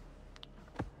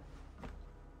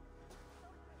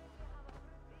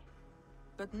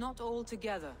 But not all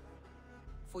together.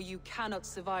 For you cannot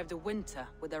survive the winter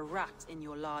with a rat in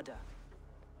your larder.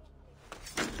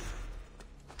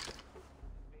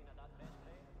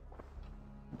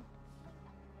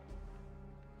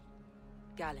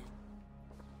 Galen.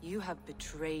 You have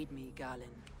betrayed me, Galen.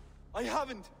 I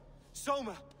haven't!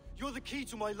 Soma, you're the key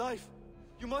to my life.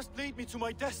 You must lead me to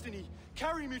my destiny.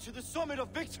 Carry me to the summit of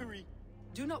victory.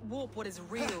 Do not warp what is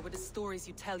real with the stories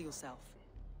you tell yourself.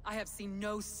 I have seen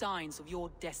no signs of your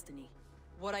destiny.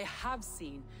 What I have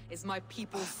seen is my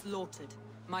people slaughtered,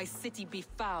 my city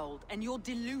befouled, and your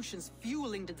delusions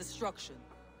fueling the destruction.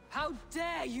 How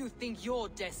dare you think your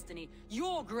destiny,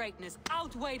 your greatness,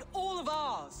 outweighed all of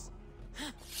ours?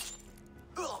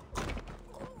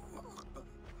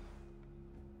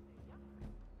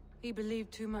 He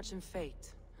believed too much in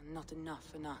fate, and not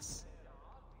enough in us.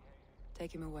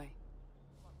 Take him away.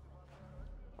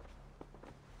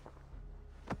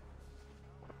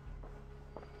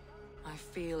 I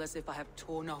feel as if I have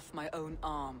torn off my own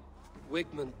arm.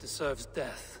 Wigmund deserves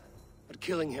death, but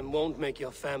killing him won't make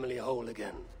your family whole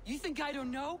again. You think I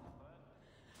don't know?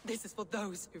 This is for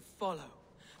those who follow.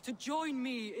 To join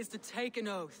me is to take an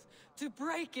oath. To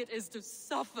break it is to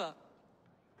suffer.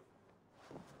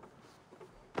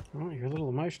 Oh, you're a little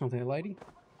emotional there, lady.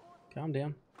 Calm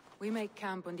down. We make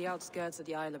camp on the outskirts of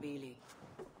the Isle of Ely.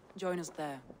 Join us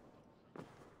there.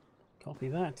 Copy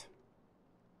that.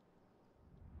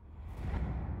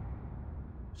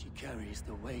 She carries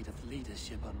the weight of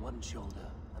leadership on one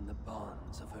shoulder and the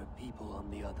bonds of her people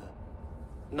on the other.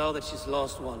 Now that she's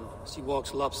lost one, she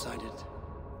walks lopsided.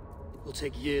 It will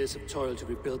take years of toil to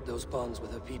rebuild those bonds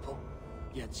with her people.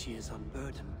 Yet she is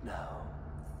unburdened now.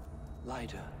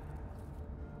 Lighter.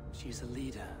 She's a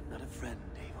leader, not a friend,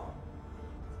 Eivor.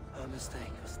 Her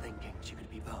mistake was thinking she could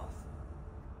be both.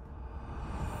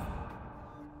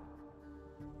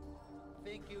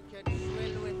 Think you can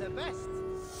swim with the best?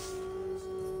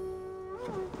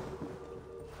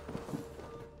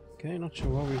 Okay, not sure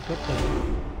why we've got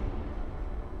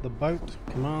the boat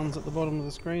commands at the bottom of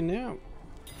the screen now.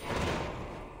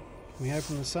 Can we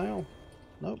open the sail?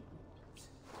 Nope.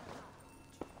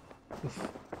 Oof.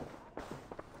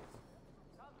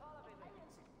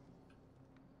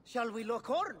 Shall we lock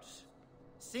horns?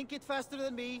 Sink it faster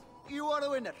than me. You are the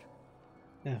winner.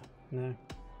 Yeah, no.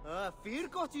 Fear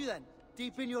got you then,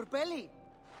 deep in your belly.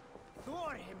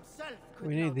 Thor himself could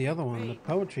We need the other one, the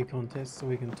poetry contest, so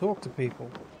we can talk to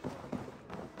people.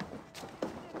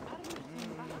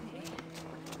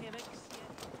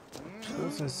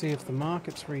 Also see if the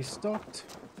market's restocked.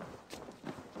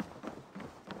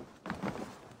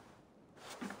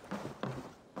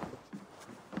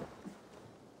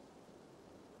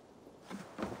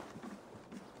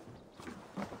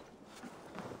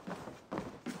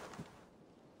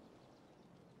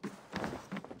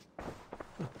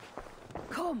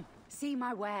 Come, see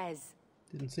my wares.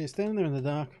 Didn't see her standing there in the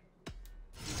dark.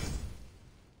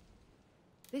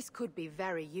 This could be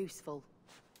very useful.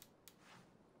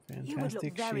 Fantastic. You would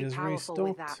look very she is powerful restocked.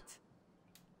 with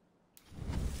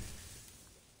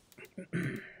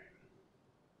that.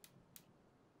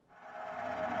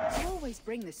 You always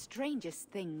bring the strangest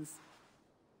things.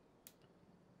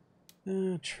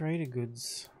 Trader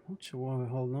goods. Not sure why we're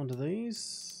holding on to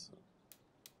these.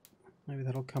 Maybe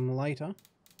that'll come later.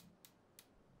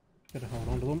 Better hold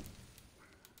on to them.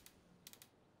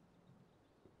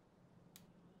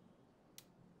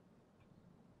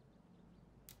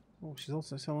 Oh, she's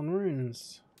also selling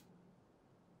runes.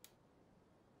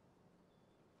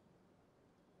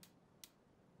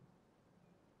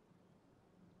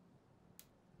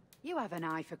 You have an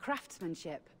eye for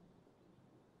craftsmanship.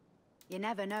 You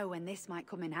never know when this might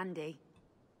come in handy.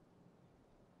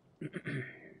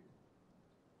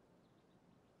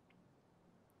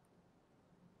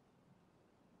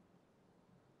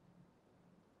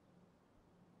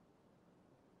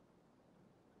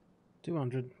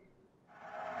 $200.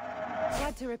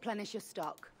 Glad to replenish your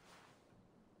stock.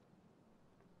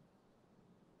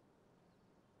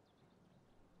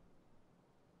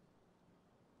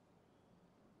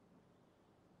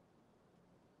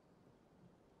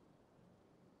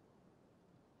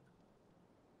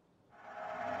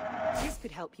 This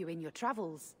could help you in your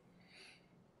travels.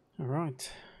 All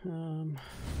right.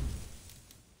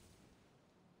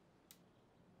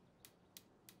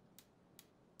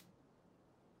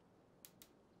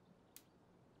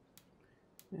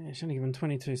 Yeah, she's only given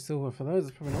 22 silver for those.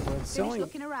 It's probably not worth Finish selling.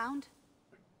 looking around.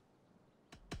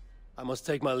 I must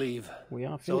take my leave. We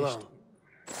are So finished. long.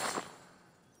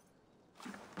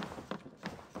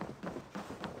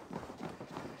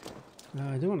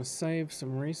 I do want to save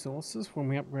some resources when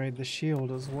we upgrade the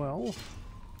shield as well.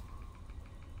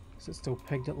 So it's still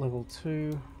pegged at level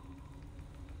 2.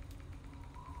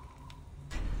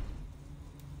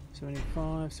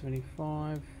 75,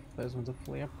 75. Those ones are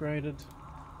fully upgraded.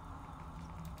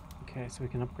 Okay, so we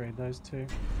can upgrade those two.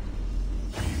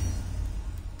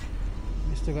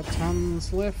 We still got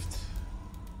tons left.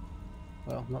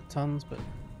 Well, not tons, but...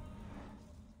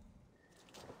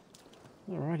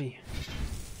 Alrighty.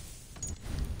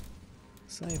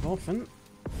 Save often.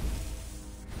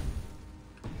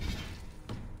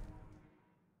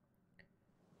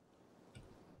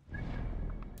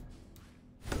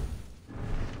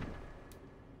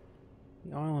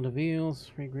 The Island of Eels,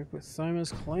 regroup with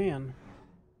Soma's clan.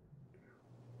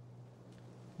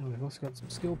 And we've also got some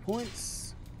skill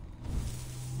points.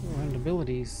 Oh, and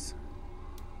abilities.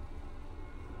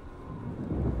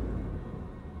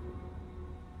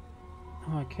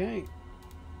 Okay.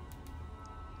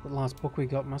 The last book we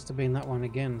got must have been that one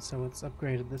again, so it's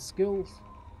upgraded the skills.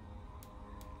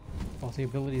 Or the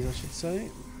abilities, I should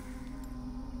say.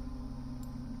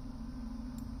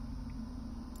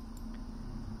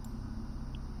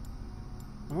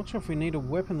 I'm not sure if we need a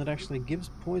weapon that actually gives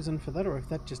poison for that, or if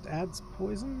that just adds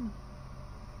poison.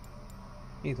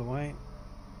 Either way.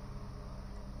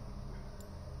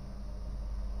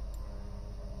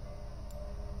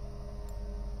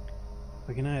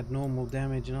 We can add normal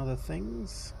damage and other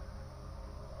things.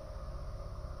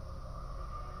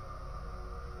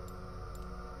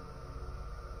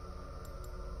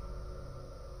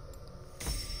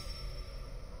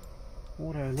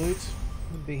 Auto loot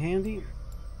would be handy.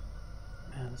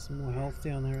 There's some more health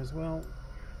down there as well.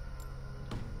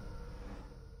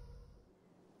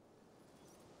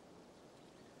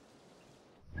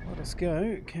 Let us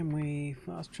go. Can we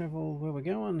fast travel where we're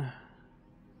going?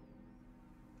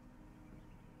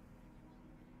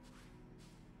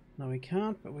 No, we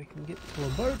can't, but we can get to a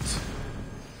boat.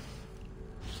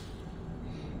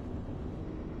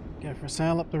 Go for a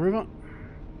sail up the river.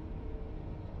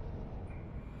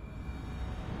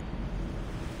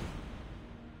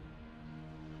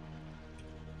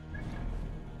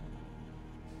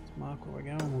 Let's mark where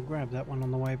we're going. We'll grab that one on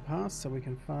the way past so we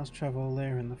can fast travel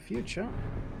there in the future.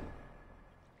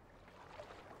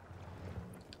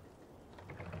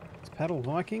 Let's paddle,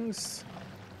 Vikings.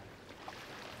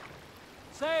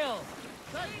 Sail!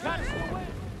 Catch the wind!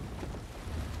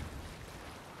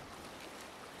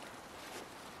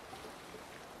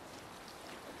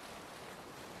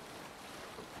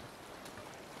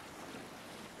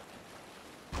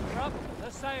 Drop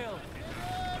the sail!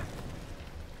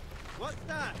 What's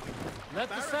that? Let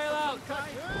the sail out!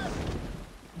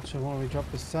 Not sure why we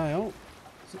dropped the sail.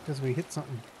 Is it because we hit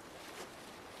something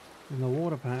in the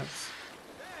water, perhaps?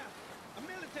 A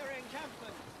military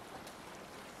encampment.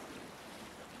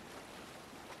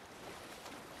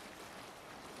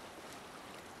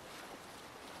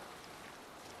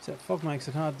 So that fog makes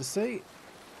it hard to see.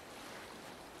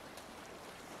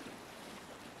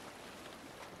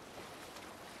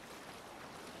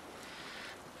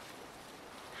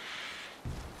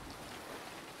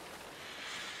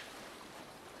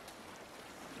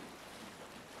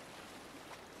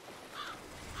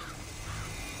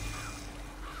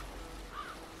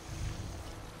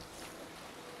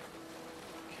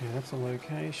 Okay, that's a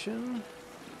location.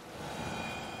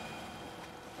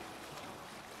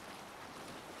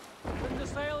 Bring the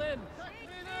sail in!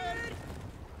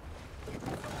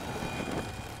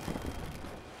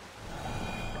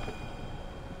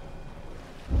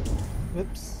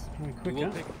 Whoops, probably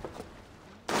quicker.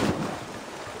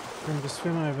 For him to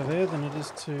swim over there than it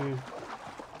is to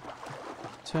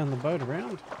turn the boat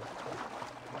around.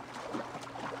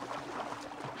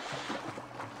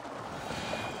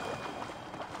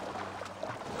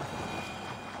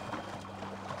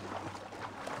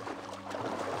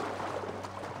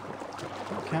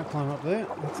 Can't climb up there,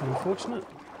 that's unfortunate.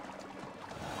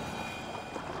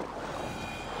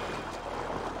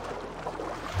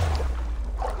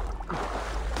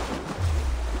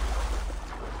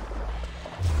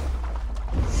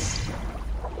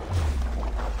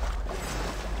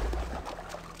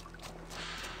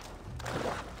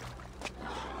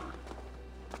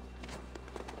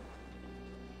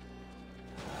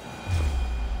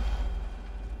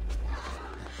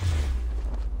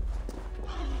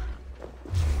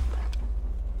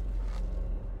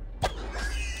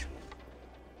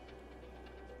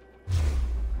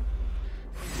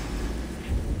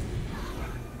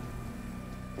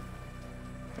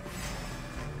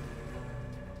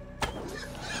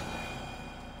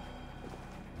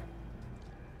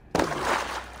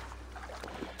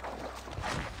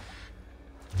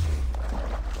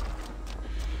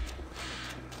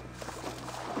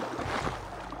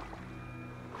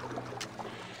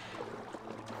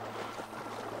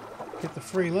 Get the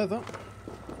free leather.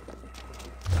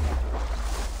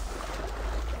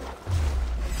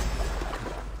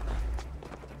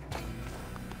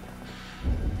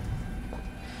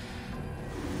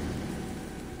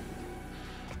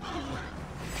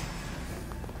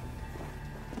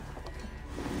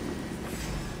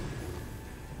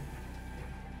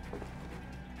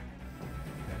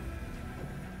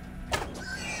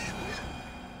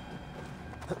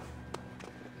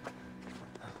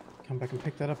 Come back and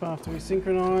pick that up after we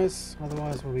synchronize,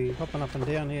 otherwise we'll be hopping up and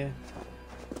down here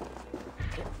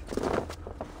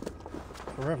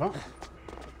forever.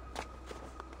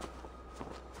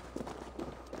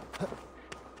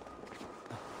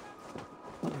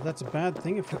 Not that that's a bad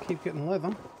thing if we keep getting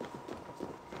leather.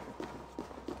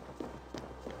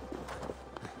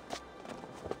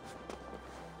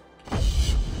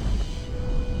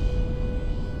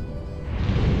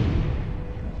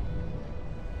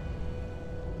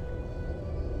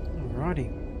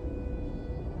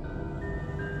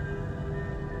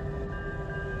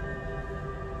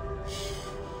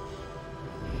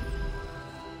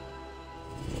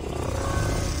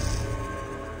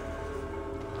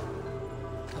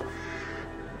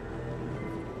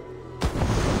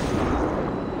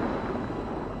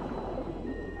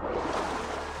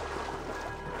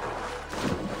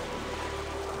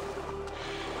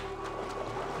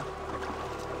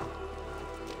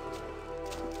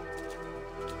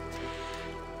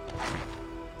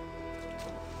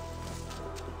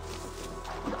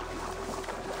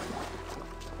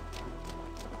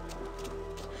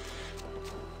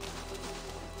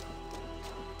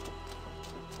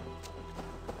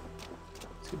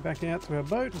 Head back out to our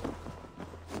boat.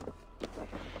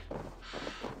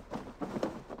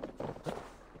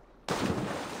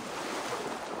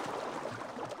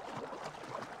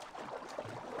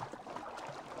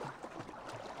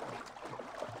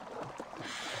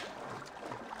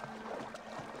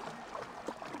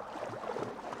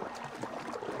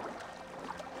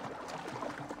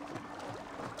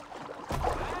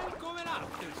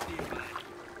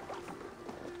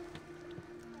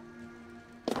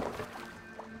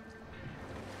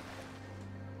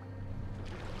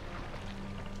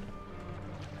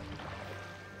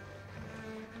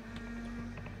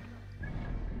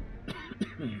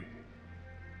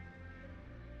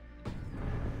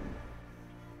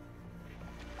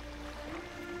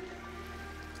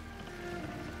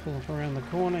 Pull up around the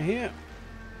corner here.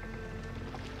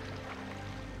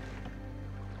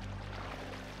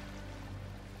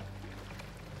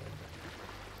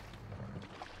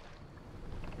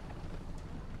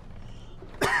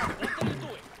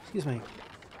 Excuse me.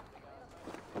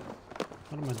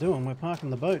 What am I doing? We're parking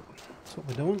the boat. That's what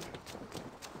we're doing.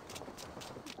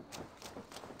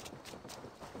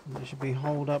 And there should be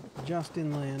holed up just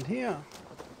inland here.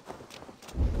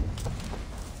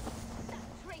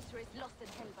 Traitor is lost in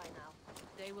hell by now.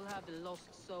 They will have the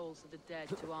lost souls of the dead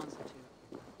to answer to.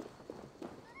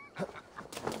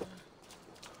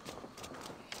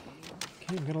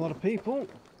 Okay, we've got a lot of people.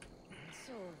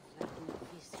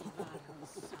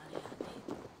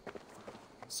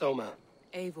 Soma.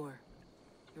 Eivor,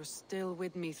 you're still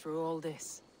with me through all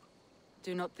this.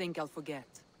 Do not think I'll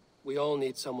forget. We all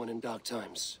need someone in dark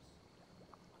times.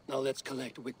 Now let's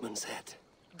collect Wigmund's head.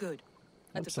 Good.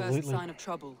 At Absolutely. the first sign of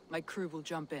trouble, my crew will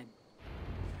jump in.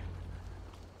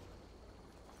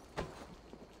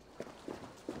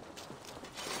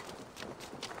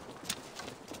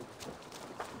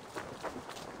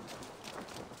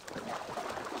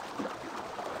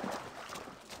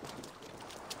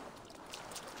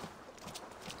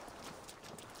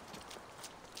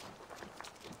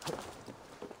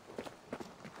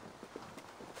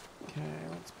 Okay,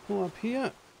 let's pull up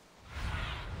here.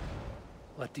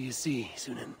 What do you see,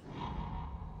 Sunan?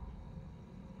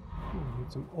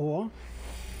 Need some ore.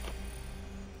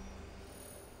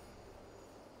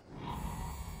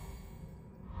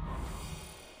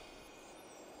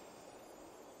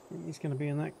 He's going to be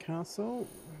in that castle.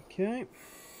 Okay.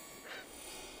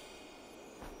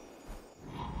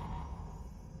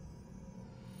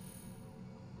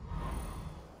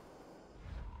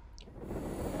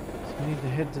 So we need to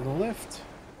head to the left.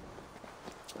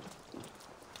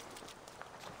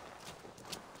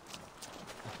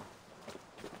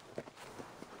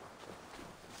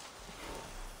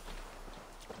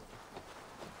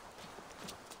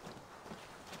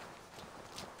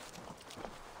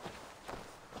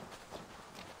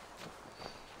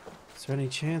 Is there any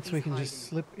chance we can just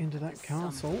slip into that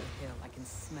castle? I can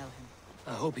smell him.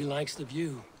 I hope he likes the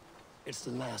view. It's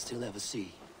the last he'll ever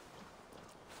see.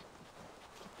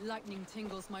 Lightning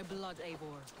tingles my blood,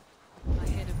 Eivor. I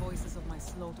hear the voices of my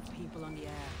slaughtered people on the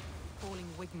air, calling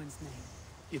Wigmund's name.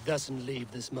 He doesn't leave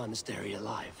this monastery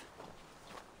alive.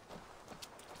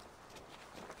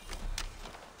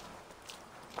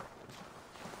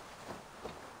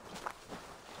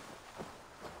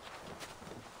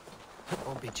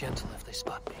 Won't be gentle if they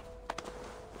spot me.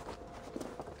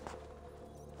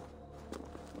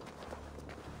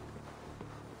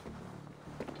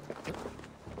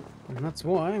 And that's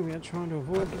why we are trying to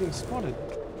avoid getting spotted.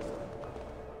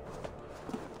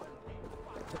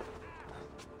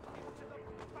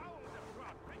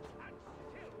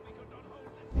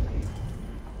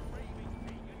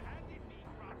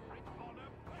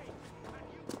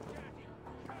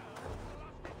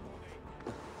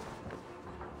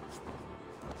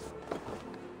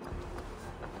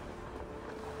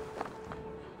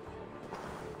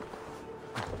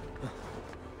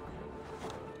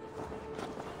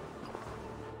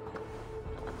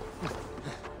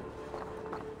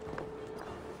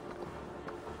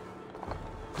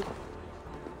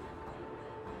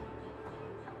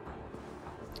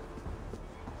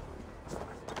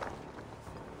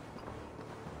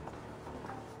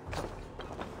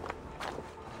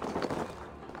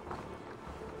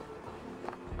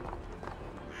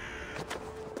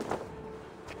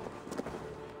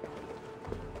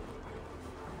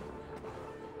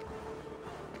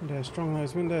 Wonder how strong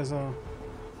those windows are.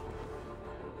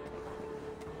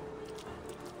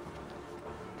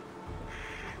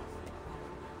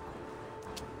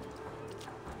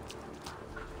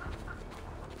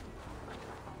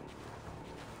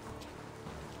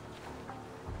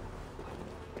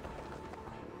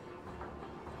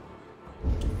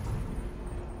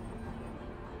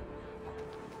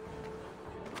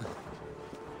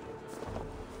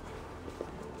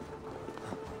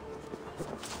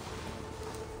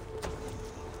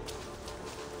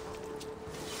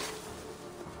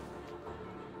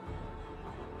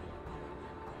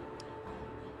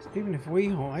 Even if we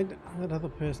hide, that other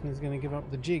person is going to give up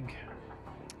the jig.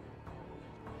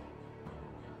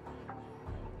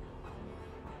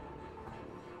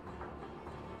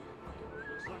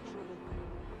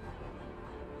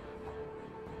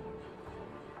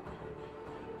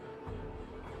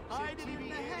 Hiding in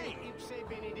the hay.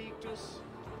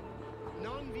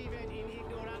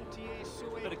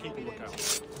 Better keep a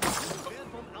lookout.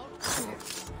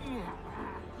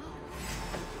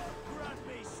 Grant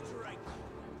me strength.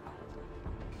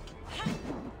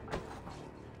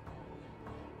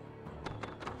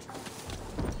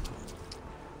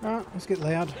 Alright, let's get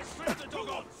loud.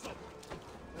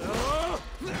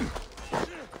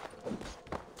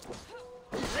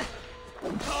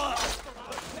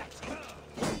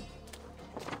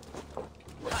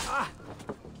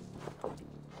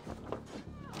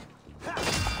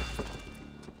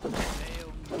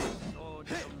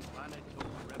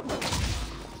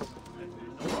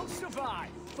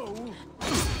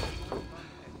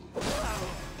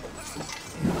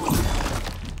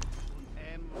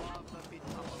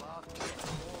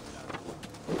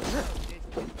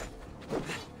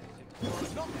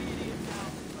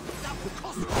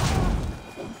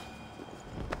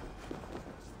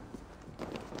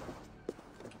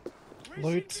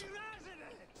 Loot.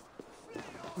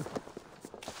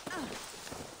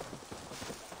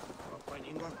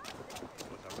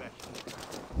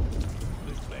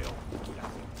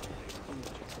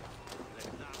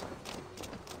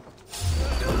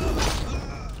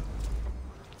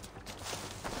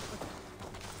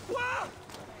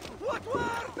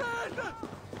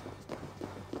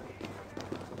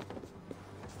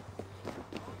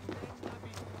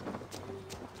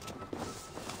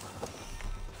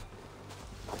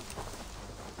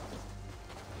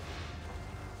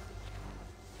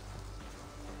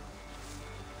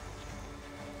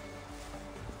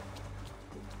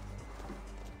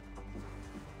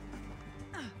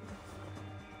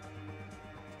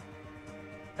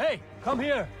 Hey, come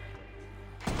here!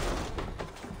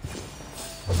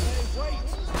 Hey, wait!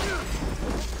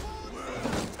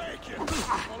 Take it!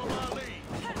 Follow my lead!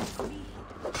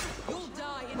 You'll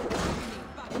die in agony,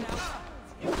 back now.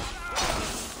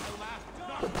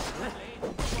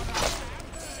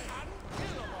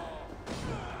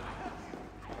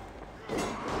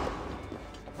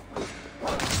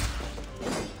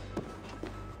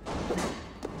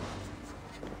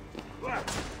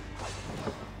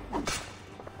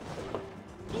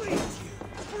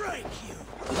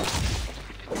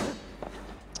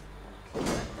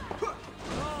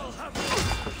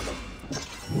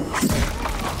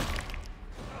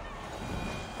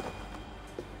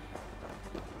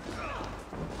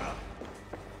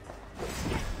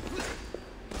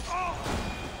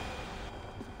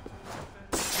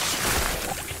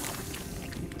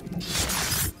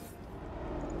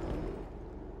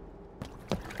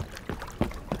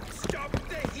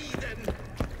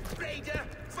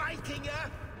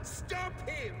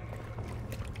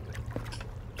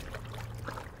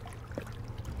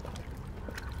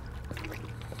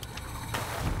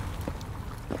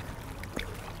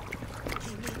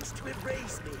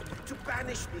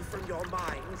 Banish me from your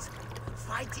minds.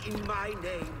 Fight in my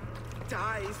name.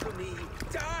 Die for me.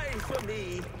 Die for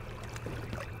me.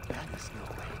 That is no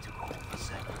way to offer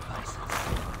sacrifices.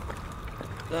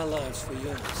 Their lives for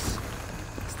yours.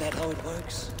 Is that how it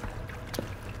works?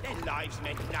 Their lives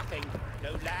meant nothing.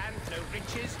 No land, no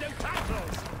riches, no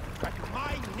titles. But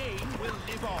my name will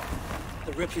live on.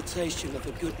 The reputation of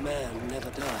a good man never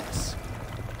dies.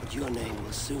 But your name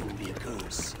will soon be a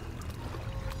curse.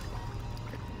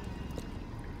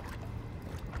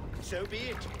 So be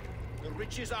it. The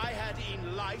riches I had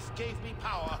in life gave me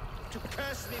power. To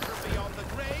curse me from beyond the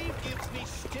grave gives me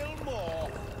still more.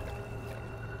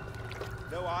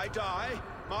 Though I die,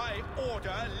 my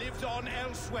order lives on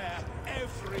elsewhere,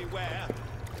 everywhere.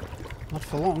 Not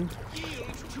for long.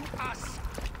 Yield to us.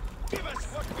 Give us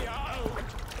what we are owed.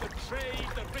 The trade,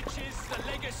 the riches, the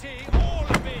legacy, all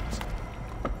of it.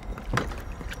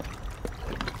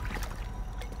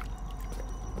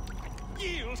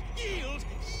 Yield! Yield!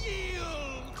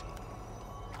 Yield!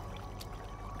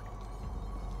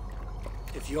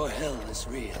 If your hell is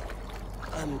real,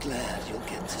 I'm glad you'll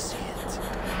get to see it.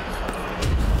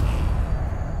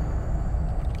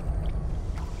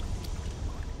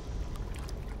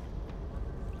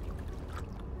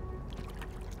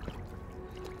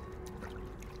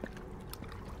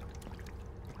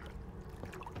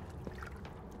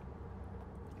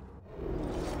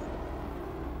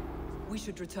 We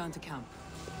should return to camp.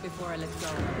 Before I let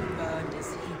go, burned is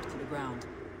heaped to the ground.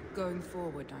 Going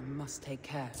forward, I must take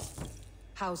care.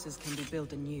 Houses can be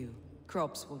built anew.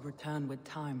 Crops will return with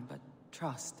time, but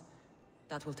Trust.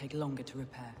 That will take longer to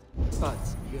repair. But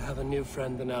you have a new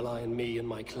friend and ally in me and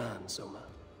my clan, Soma.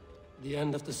 The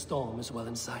end of the storm is well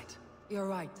in sight. You're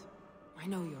right. I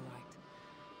know you're right.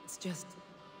 It's just...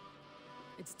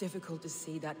 it's difficult to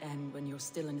see that end when you're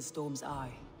still in the storm's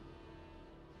eye.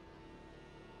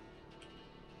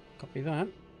 Copy that.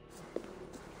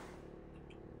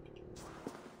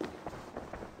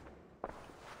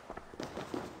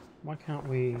 Why can't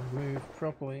we move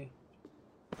properly?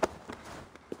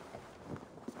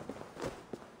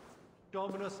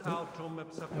 Dominus autum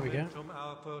There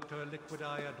alphoter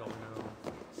liquidia domino.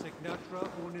 Signatura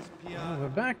unis pia. Oh, we're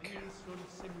back.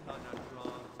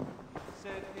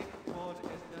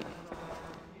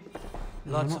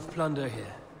 Lots of plunder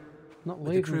here. Not With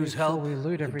the leaving crew's before help, we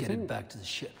loot we'll everything. get it back to the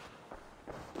ship.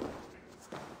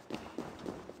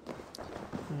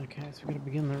 Okay, so we're going to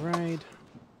begin the raid.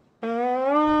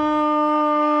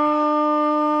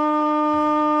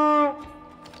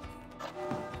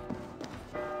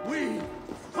 We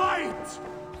fight!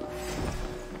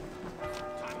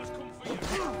 Time has come for you.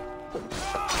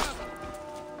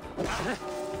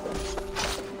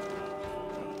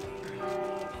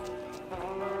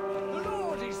 The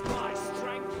Lord is my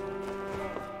strength.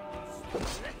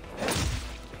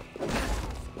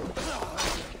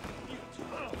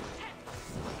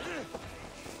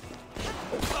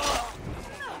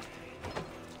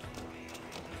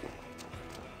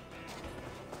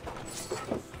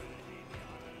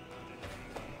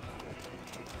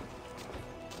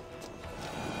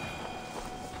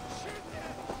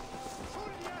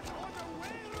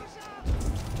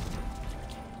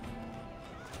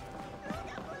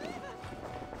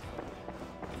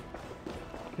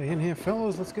 Okay, in here,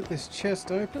 fellas, let's get this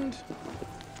chest opened.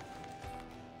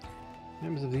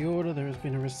 Members of the Order, there has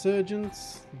been a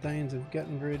resurgence. The Danes of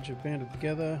Gattenbridge have banded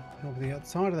together. Over the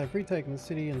outsider, they've retaken the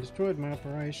city and destroyed my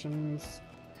operations.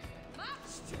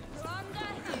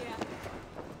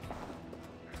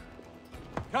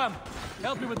 Come,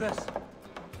 help me with this.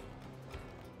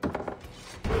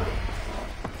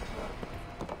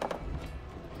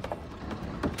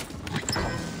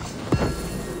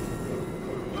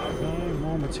 Okay,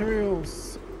 more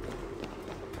materials.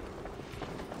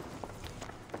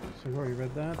 So we've already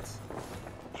read that.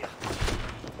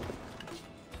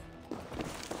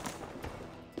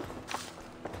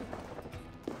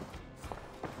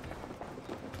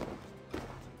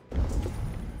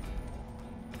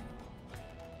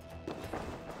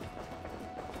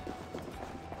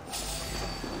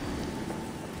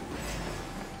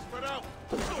 Spread out.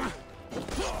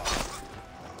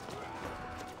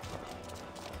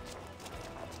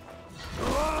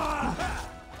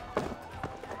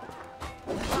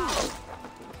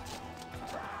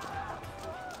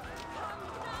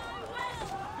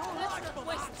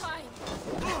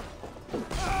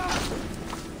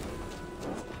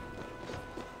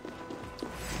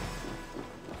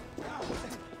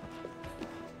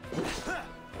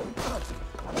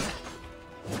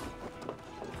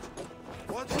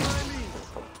 What's what I mean?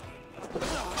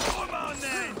 Come on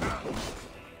then!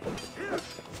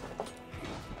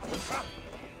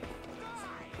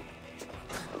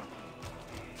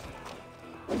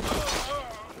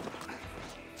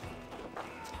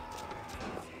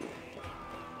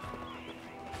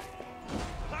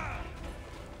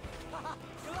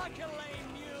 You're like a lame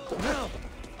mule. No.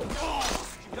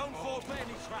 Don't fall for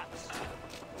any traps.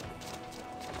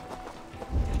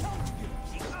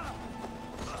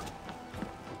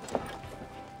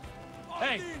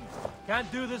 Hey,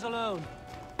 can't do this alone.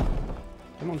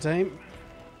 Come on, team.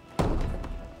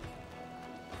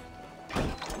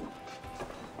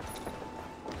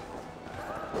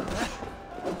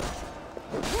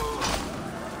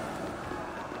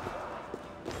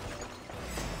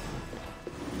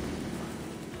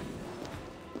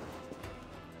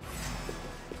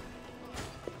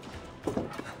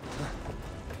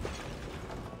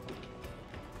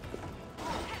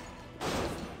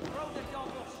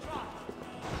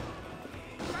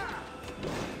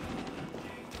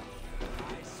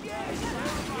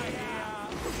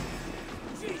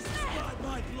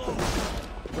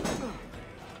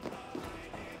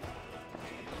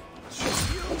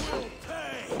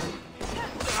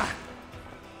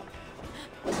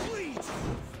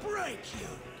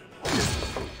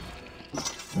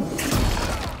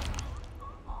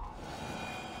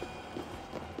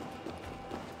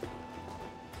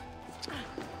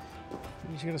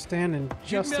 You gotta stand in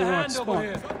just the right spot.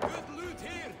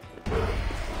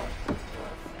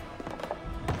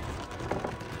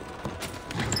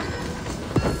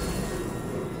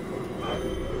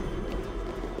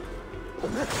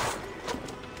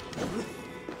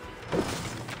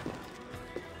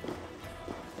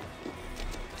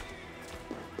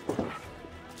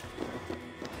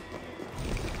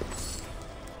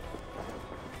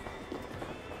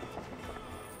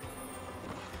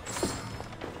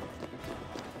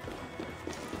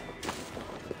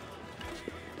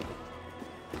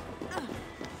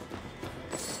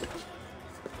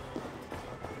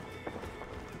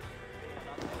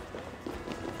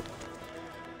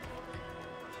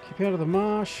 out of the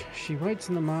marsh. She waits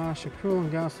in the marsh, a cruel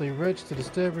and ghastly wretch to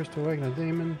disturb us, to awaken a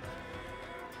demon.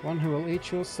 One who will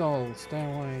eat your soul. Stay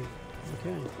away.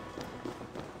 Okay.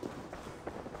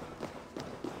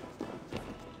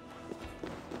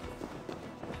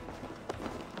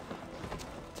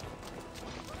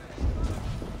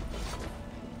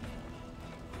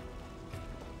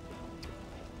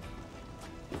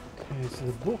 Okay, so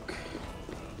the book.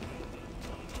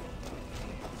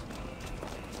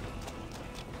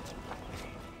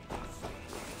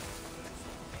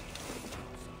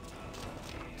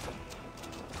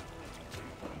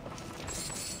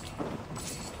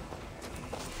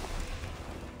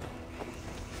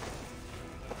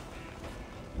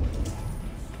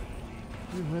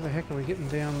 Where the heck are we getting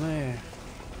down there?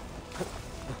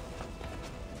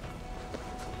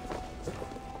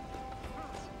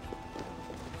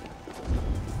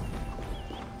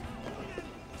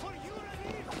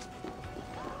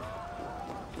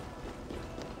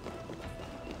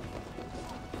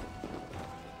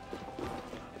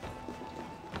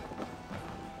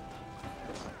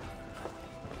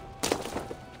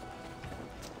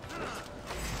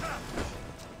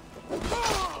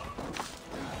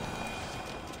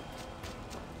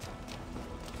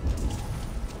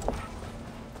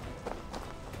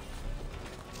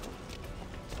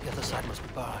 Must be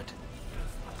barred.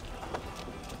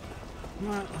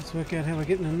 Right, let's work out how we're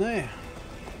getting in there.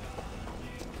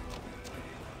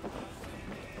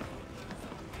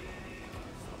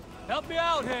 Help me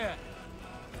out here!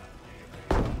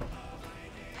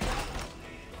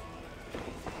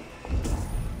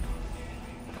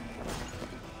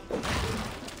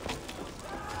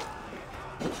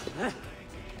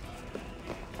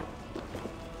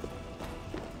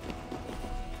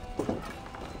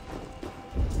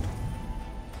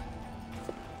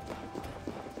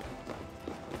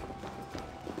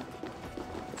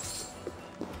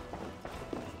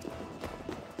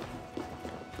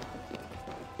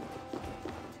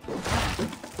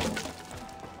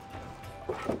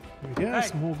 Yeah,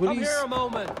 some more goodies. Come here a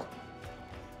moment.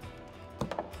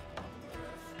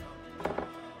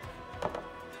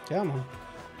 Come on.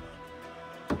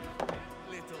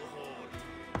 Little horde.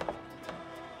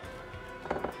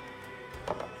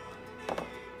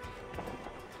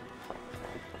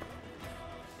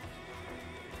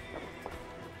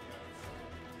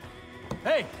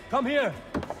 Hey, come here.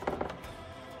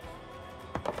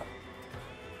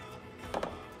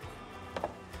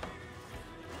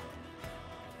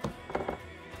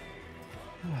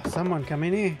 Someone come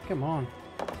in here. Come on.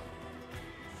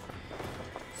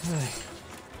 Hey.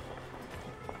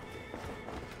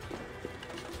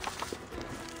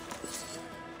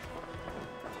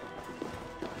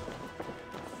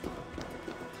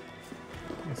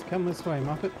 Yes, come this way,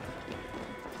 Muppet.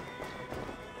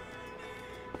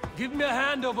 Give me a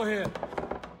hand over here.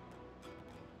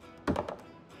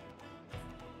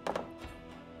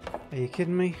 Are you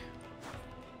kidding me?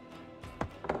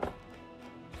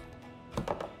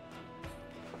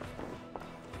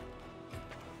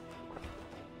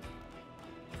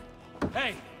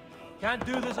 Hey, can't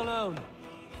do this alone.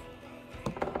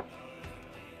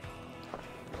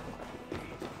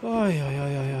 Oi, oi,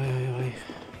 oi, oi, oi, oi.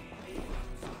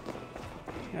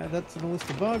 Yeah, that's the list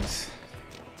of bugs.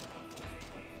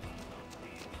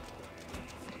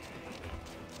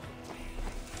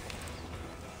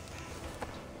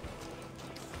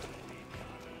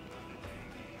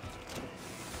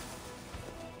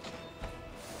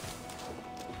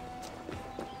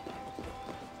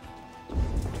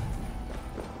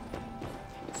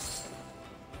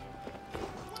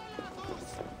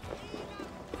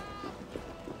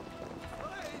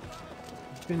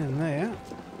 Been in there.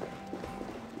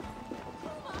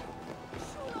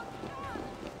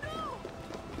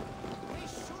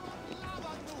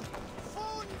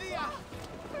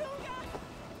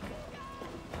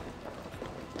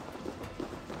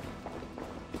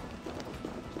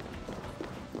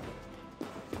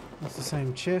 That's the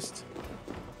same chest.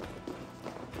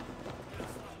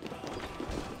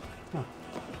 Huh.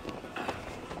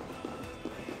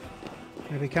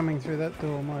 Maybe coming through that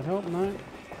door might help, no?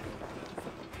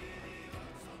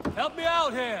 Help me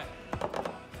out here!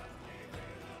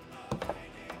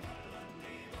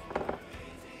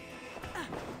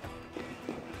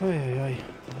 Oi, oi, oi.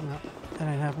 No, that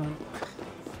ain't happening.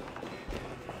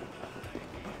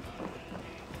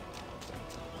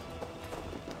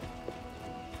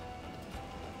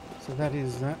 So that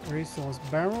is that resource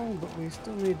barrel, but we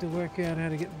still need to work out how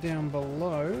to get down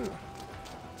below.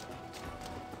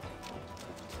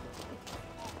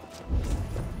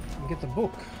 And get the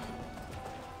book.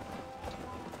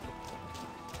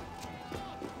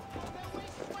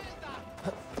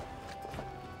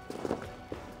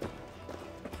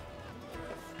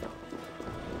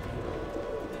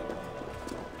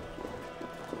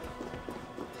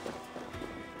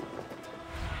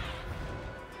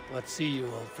 not see you,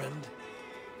 old friend.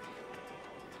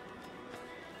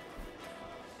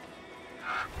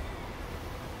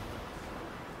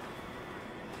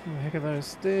 What the heck are those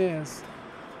stairs?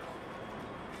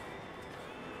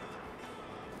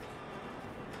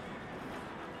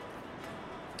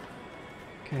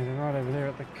 Okay, they're right over there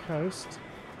at the coast.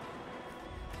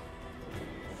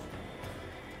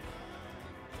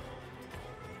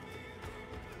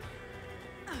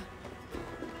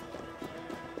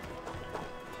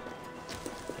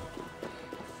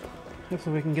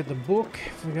 Hopefully we can get the book.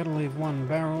 If we've got to leave one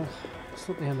barrel, it's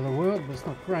not the end of the world, but it's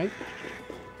not great.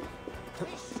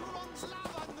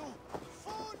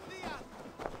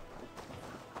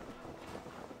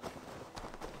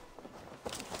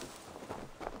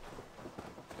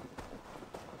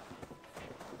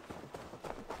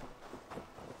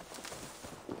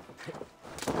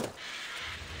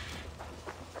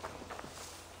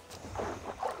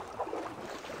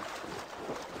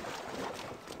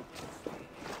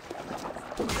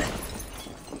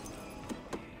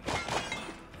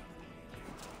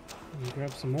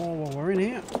 Grab some more while we're in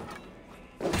here.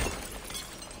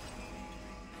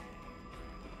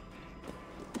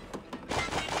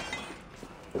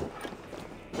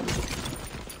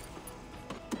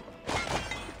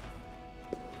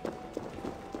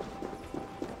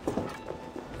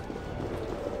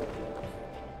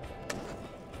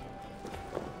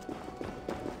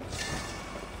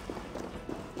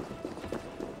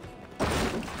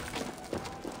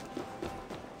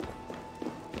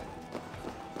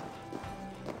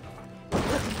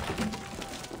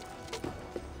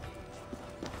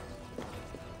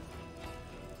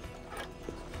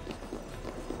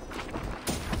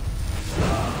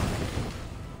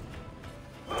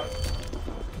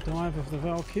 Dive of the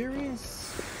Valkyries.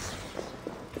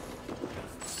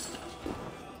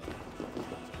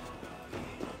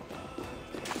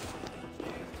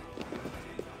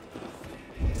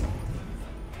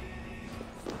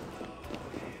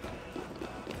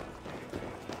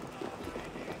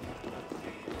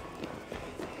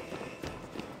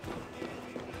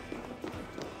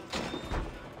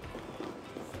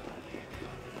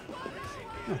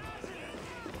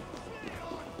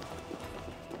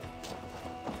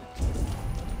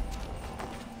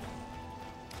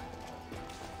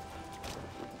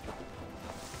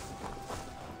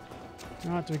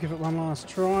 Alright, do we give it one last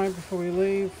try before we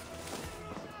leave?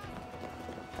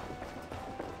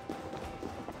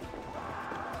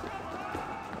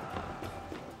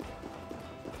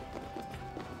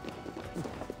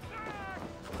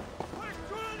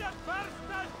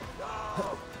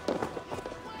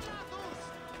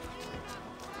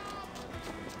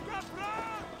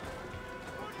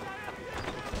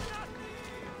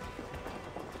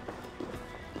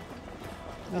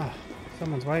 Ah,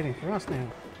 someone's waiting for us now.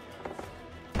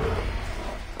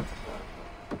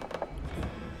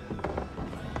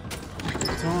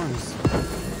 Times.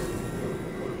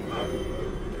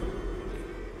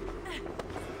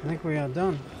 I think we are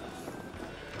done.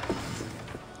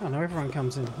 Oh no, everyone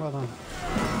comes in. Well done.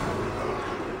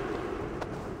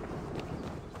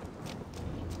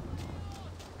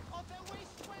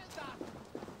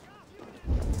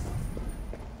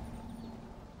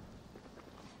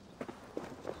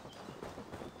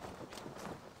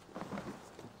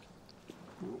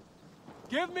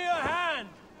 Give me a hand!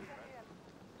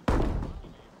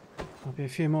 Might be a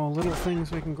few more little things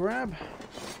we can grab.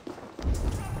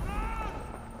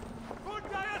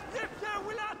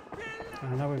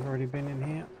 I know we've already been in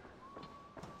here.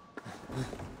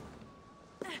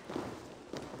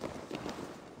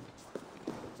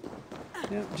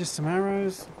 Yep, just some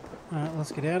arrows. Alright,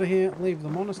 let's get out of here. Leave the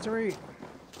monastery.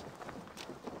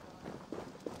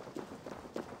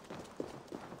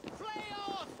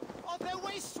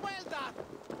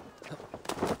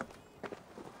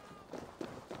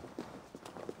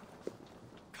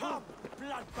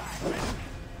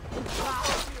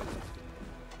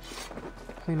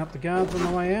 Clean up the guards on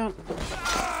the way out.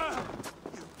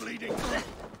 Bleeding. A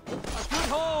good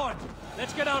horde!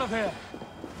 Let's get out of here.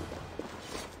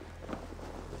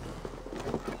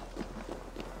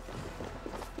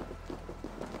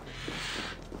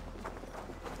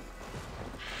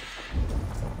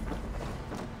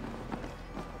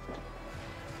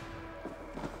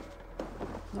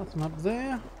 Nothing up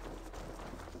there.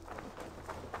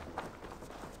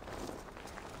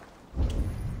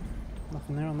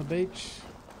 Nothing there on the beach.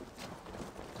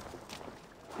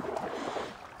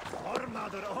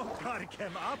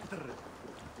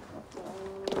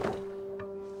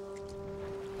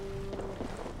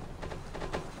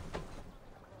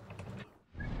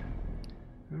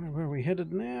 Where are we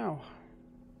headed now?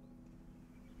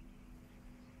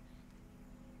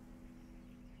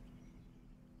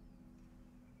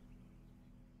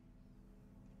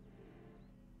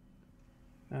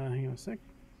 on a sec.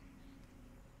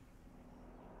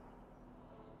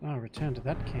 Oh, return to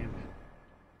that camp.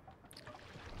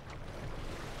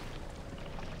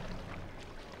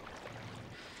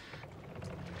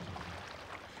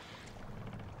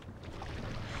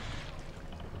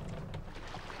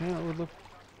 Okay, it would look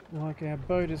like our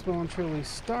boat is well and truly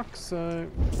stuck, so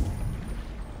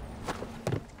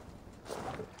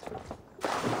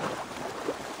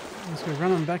let's go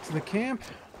running back to the camp.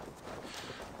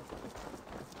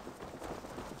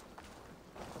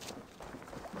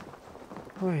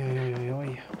 Oi, oi, oi, oi,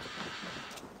 oi.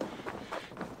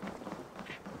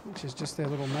 Which is just their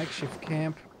little makeshift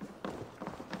camp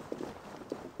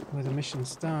where the mission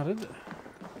started.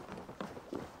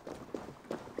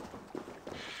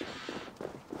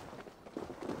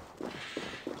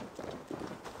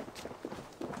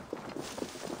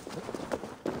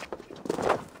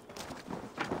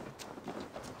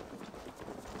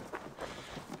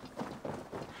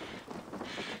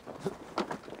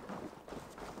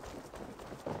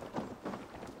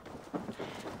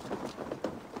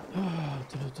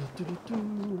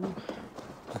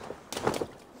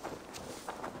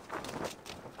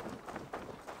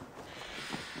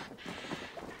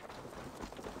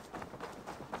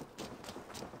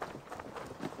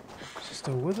 She's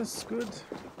still with us, good.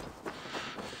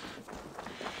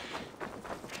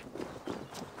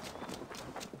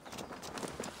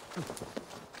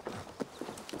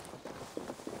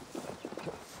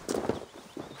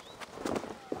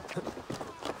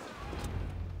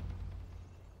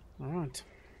 Alright.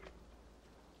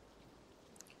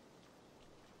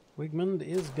 Wigmund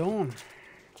is gone.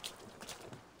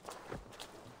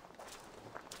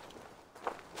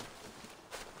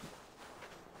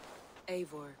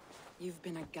 Eivor, you've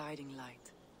been a guiding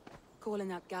light.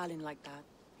 Calling out Galin like that,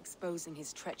 exposing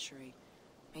his treachery,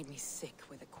 made me sick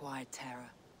with a quiet terror.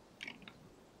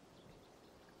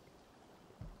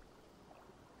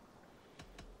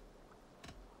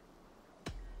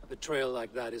 A betrayal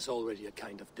like that is already a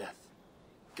kind of death.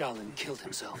 Galin killed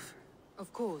himself.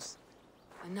 Of course.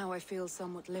 And now I feel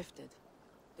somewhat lifted.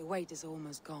 The weight is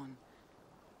almost gone,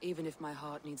 even if my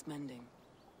heart needs mending.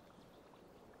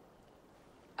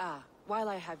 Ah, while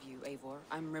I have you, Eivor,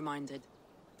 I'm reminded.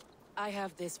 I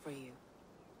have this for you.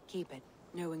 Keep it,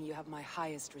 knowing you have my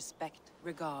highest respect,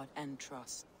 regard, and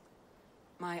trust.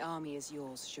 My army is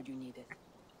yours, should you need it.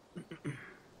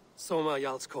 Soma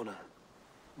Jarlskona.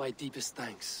 My deepest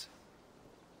thanks.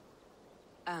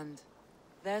 And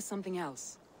there's something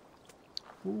else.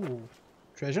 Ooh,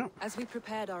 treasure. As we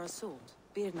prepared our assault,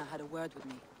 Birna had a word with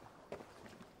me.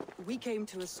 We came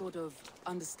to a sort of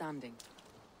understanding.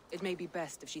 It may be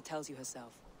best if she tells you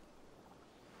herself.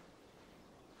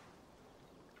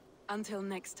 Until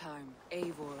next time,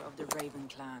 Eivor of the Raven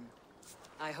Clan.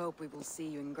 I hope we will see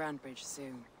you in Grantebridge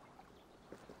soon.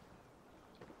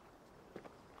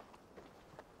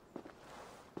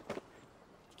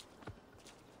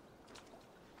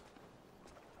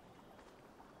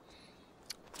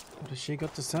 What has she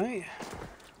got to say?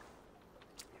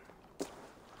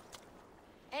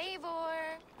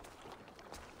 Eivor!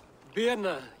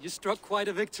 Birna, you struck quite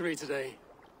a victory today.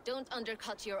 Don't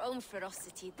undercut your own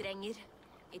ferocity, Drengir.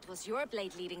 It was your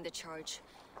blade leading the charge.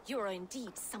 You are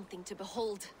indeed something to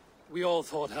behold. We all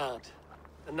fought hard.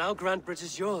 And now Grantebridge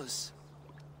is yours.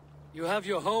 You have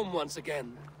your home once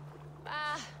again.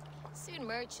 Ah, soon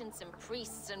merchants and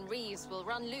priests and reeves will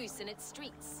run loose in its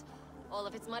streets. All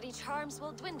of its muddy charms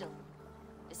will dwindle.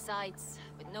 Besides,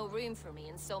 with no room for me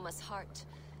in Soma's heart,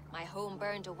 my home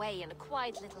burned away in a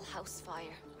quiet little house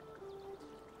fire.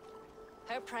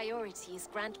 Her priority is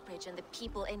Grantebridge and the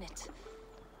people in it.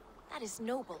 That is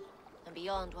noble, and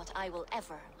beyond what I will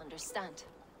ever understand.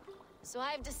 So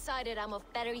I've decided I'm of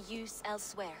better use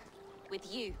elsewhere.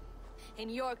 With you, in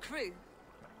your crew.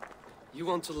 You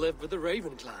want to live with the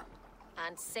Raven Clan?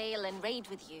 And sail and raid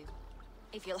with you,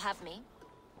 if you'll have me.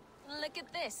 Look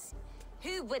at this.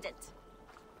 Who wouldn't?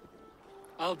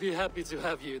 I'll be happy to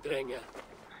have you, Drenge.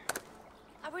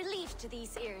 A relief to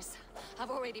these ears. I've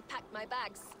already packed my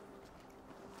bags.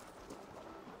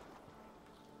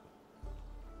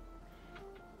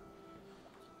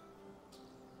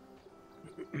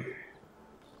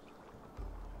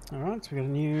 Alright, so we got a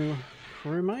new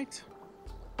crewmate.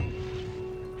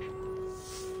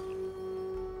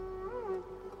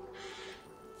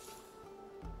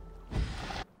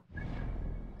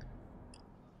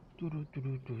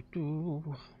 Do.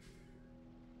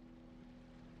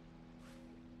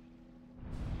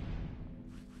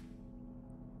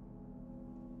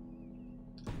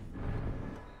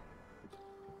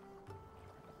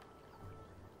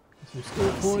 Some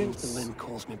skill points. The wind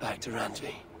calls me back to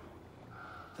Randvi.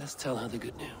 Let's tell her the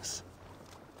good news.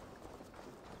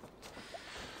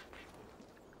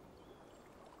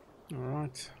 All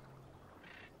right.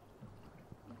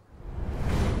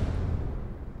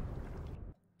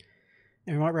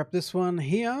 And we might wrap this one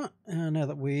here now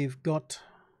that we've got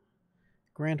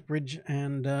Grantbridge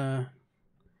and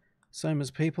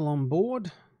Soma's people on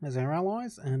board as our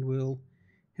allies, and we'll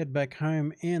head back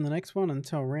home in the next one and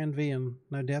tell Randvi and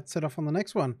no doubt set off on the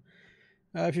next one.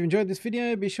 If you've enjoyed this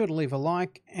video, be sure to leave a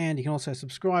like, and you can also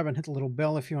subscribe and hit the little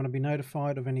bell if you want to be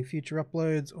notified of any future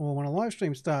uploads or when a live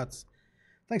stream starts.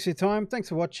 Thanks for your time, thanks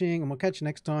for watching, and we'll catch you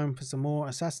next time for some more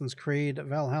Assassin's Creed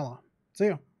Valhalla. See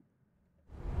ya!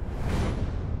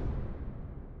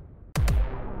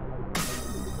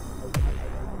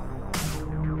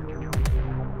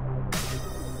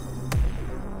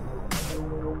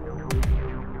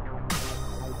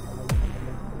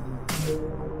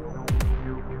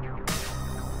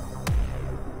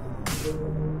 Thank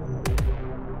you.